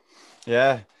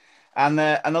 Yeah. And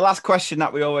the last question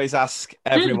that we always ask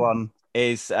everyone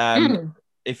is,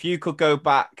 if you could go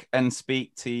back and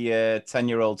speak to your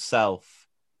 10-year-old self,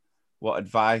 what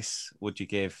advice would you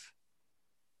give?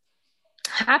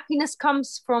 Happiness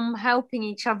comes from helping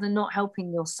each other, not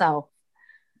helping yourself.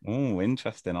 Oh,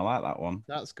 interesting. I like that one.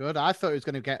 That's good. I thought he was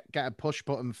going to get a push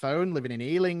button phone living in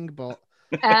Ealing, but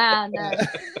no.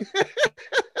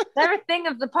 They're a thing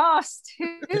of the past. Who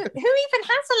even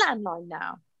has a landline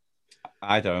now?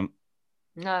 I don't.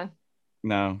 No.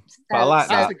 But So, I like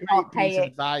that. That's a great piece of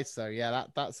advice. So yeah,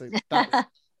 that's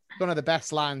one of the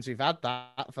best lines we've had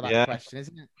for that question,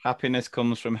 isn't it? Happiness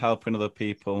comes from helping other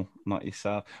people, not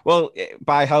yourself. Well,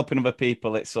 by helping other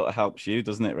people, it sort of helps you,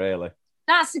 doesn't it? Really.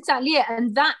 That's exactly it,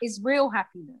 and that is real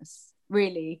happiness.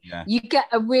 Really, yeah. You get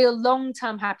a real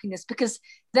long-term happiness because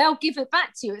they'll give it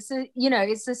back to you.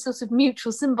 It's a sort of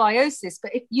mutual symbiosis.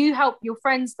 But if you help your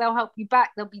friends, they'll help you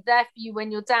back. They'll be there for you when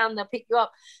you're down. They'll pick you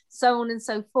up, so on and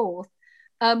so forth.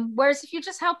 Whereas if you're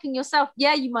just helping yourself,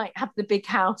 you might have the big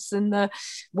house and the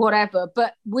whatever,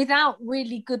 but without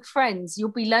really good friends, you'll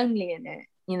be lonely in it,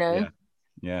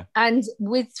 Yeah. And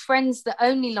with friends that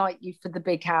only like you for the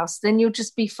big house, then you'll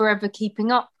just be forever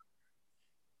keeping up,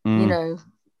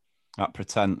 That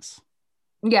pretense.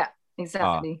 Yeah,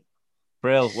 exactly.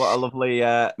 Brill, what a lovely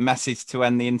message to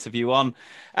end the interview on.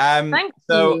 Thank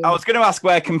so you. I was going to ask,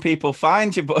 where can people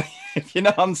find you, but if you're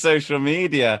not on social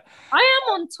media. I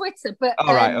am on Twitter, but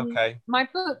right, okay. My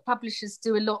book publishers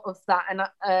do a lot of that, and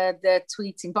they're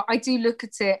tweeting, but I do look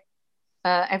at it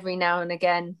every now and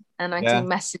again, and I do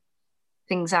message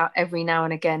things out every now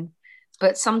and again,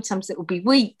 but sometimes it will be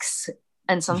weeks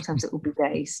and sometimes it will be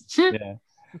days. Yeah.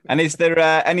 And is there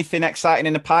anything exciting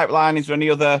in the pipeline? Is there any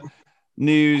other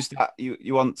news that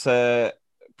you want to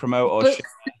promote? Or Book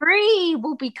 3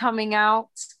 will be coming out,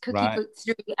 Book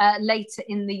 3, later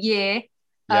in the year.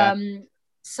 Yeah.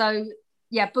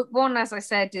 Book 1, as I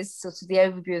said, is sort of the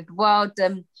overview of the world,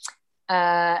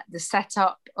 the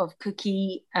setup of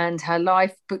Cookie and her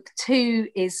life. Book 2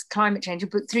 is climate change.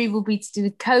 Book 3 will be to do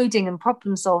with coding and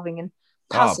problem solving and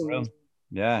puzzles.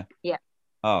 Yeah.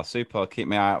 Oh, super. I'll keep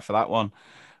my eye out for that one.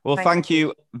 Well, thank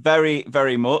you very,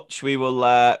 very much. We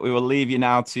will leave you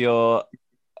now to your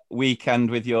weekend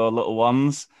with your little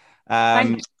ones.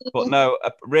 But no,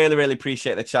 I really, really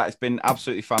appreciate the chat. It's been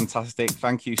absolutely fantastic.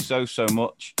 Thank you so, so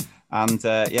much. And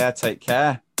take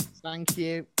care. Thank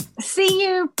you. See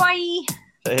you. Bye.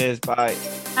 Cheers. Bye.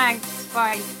 Thanks.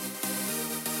 Bye.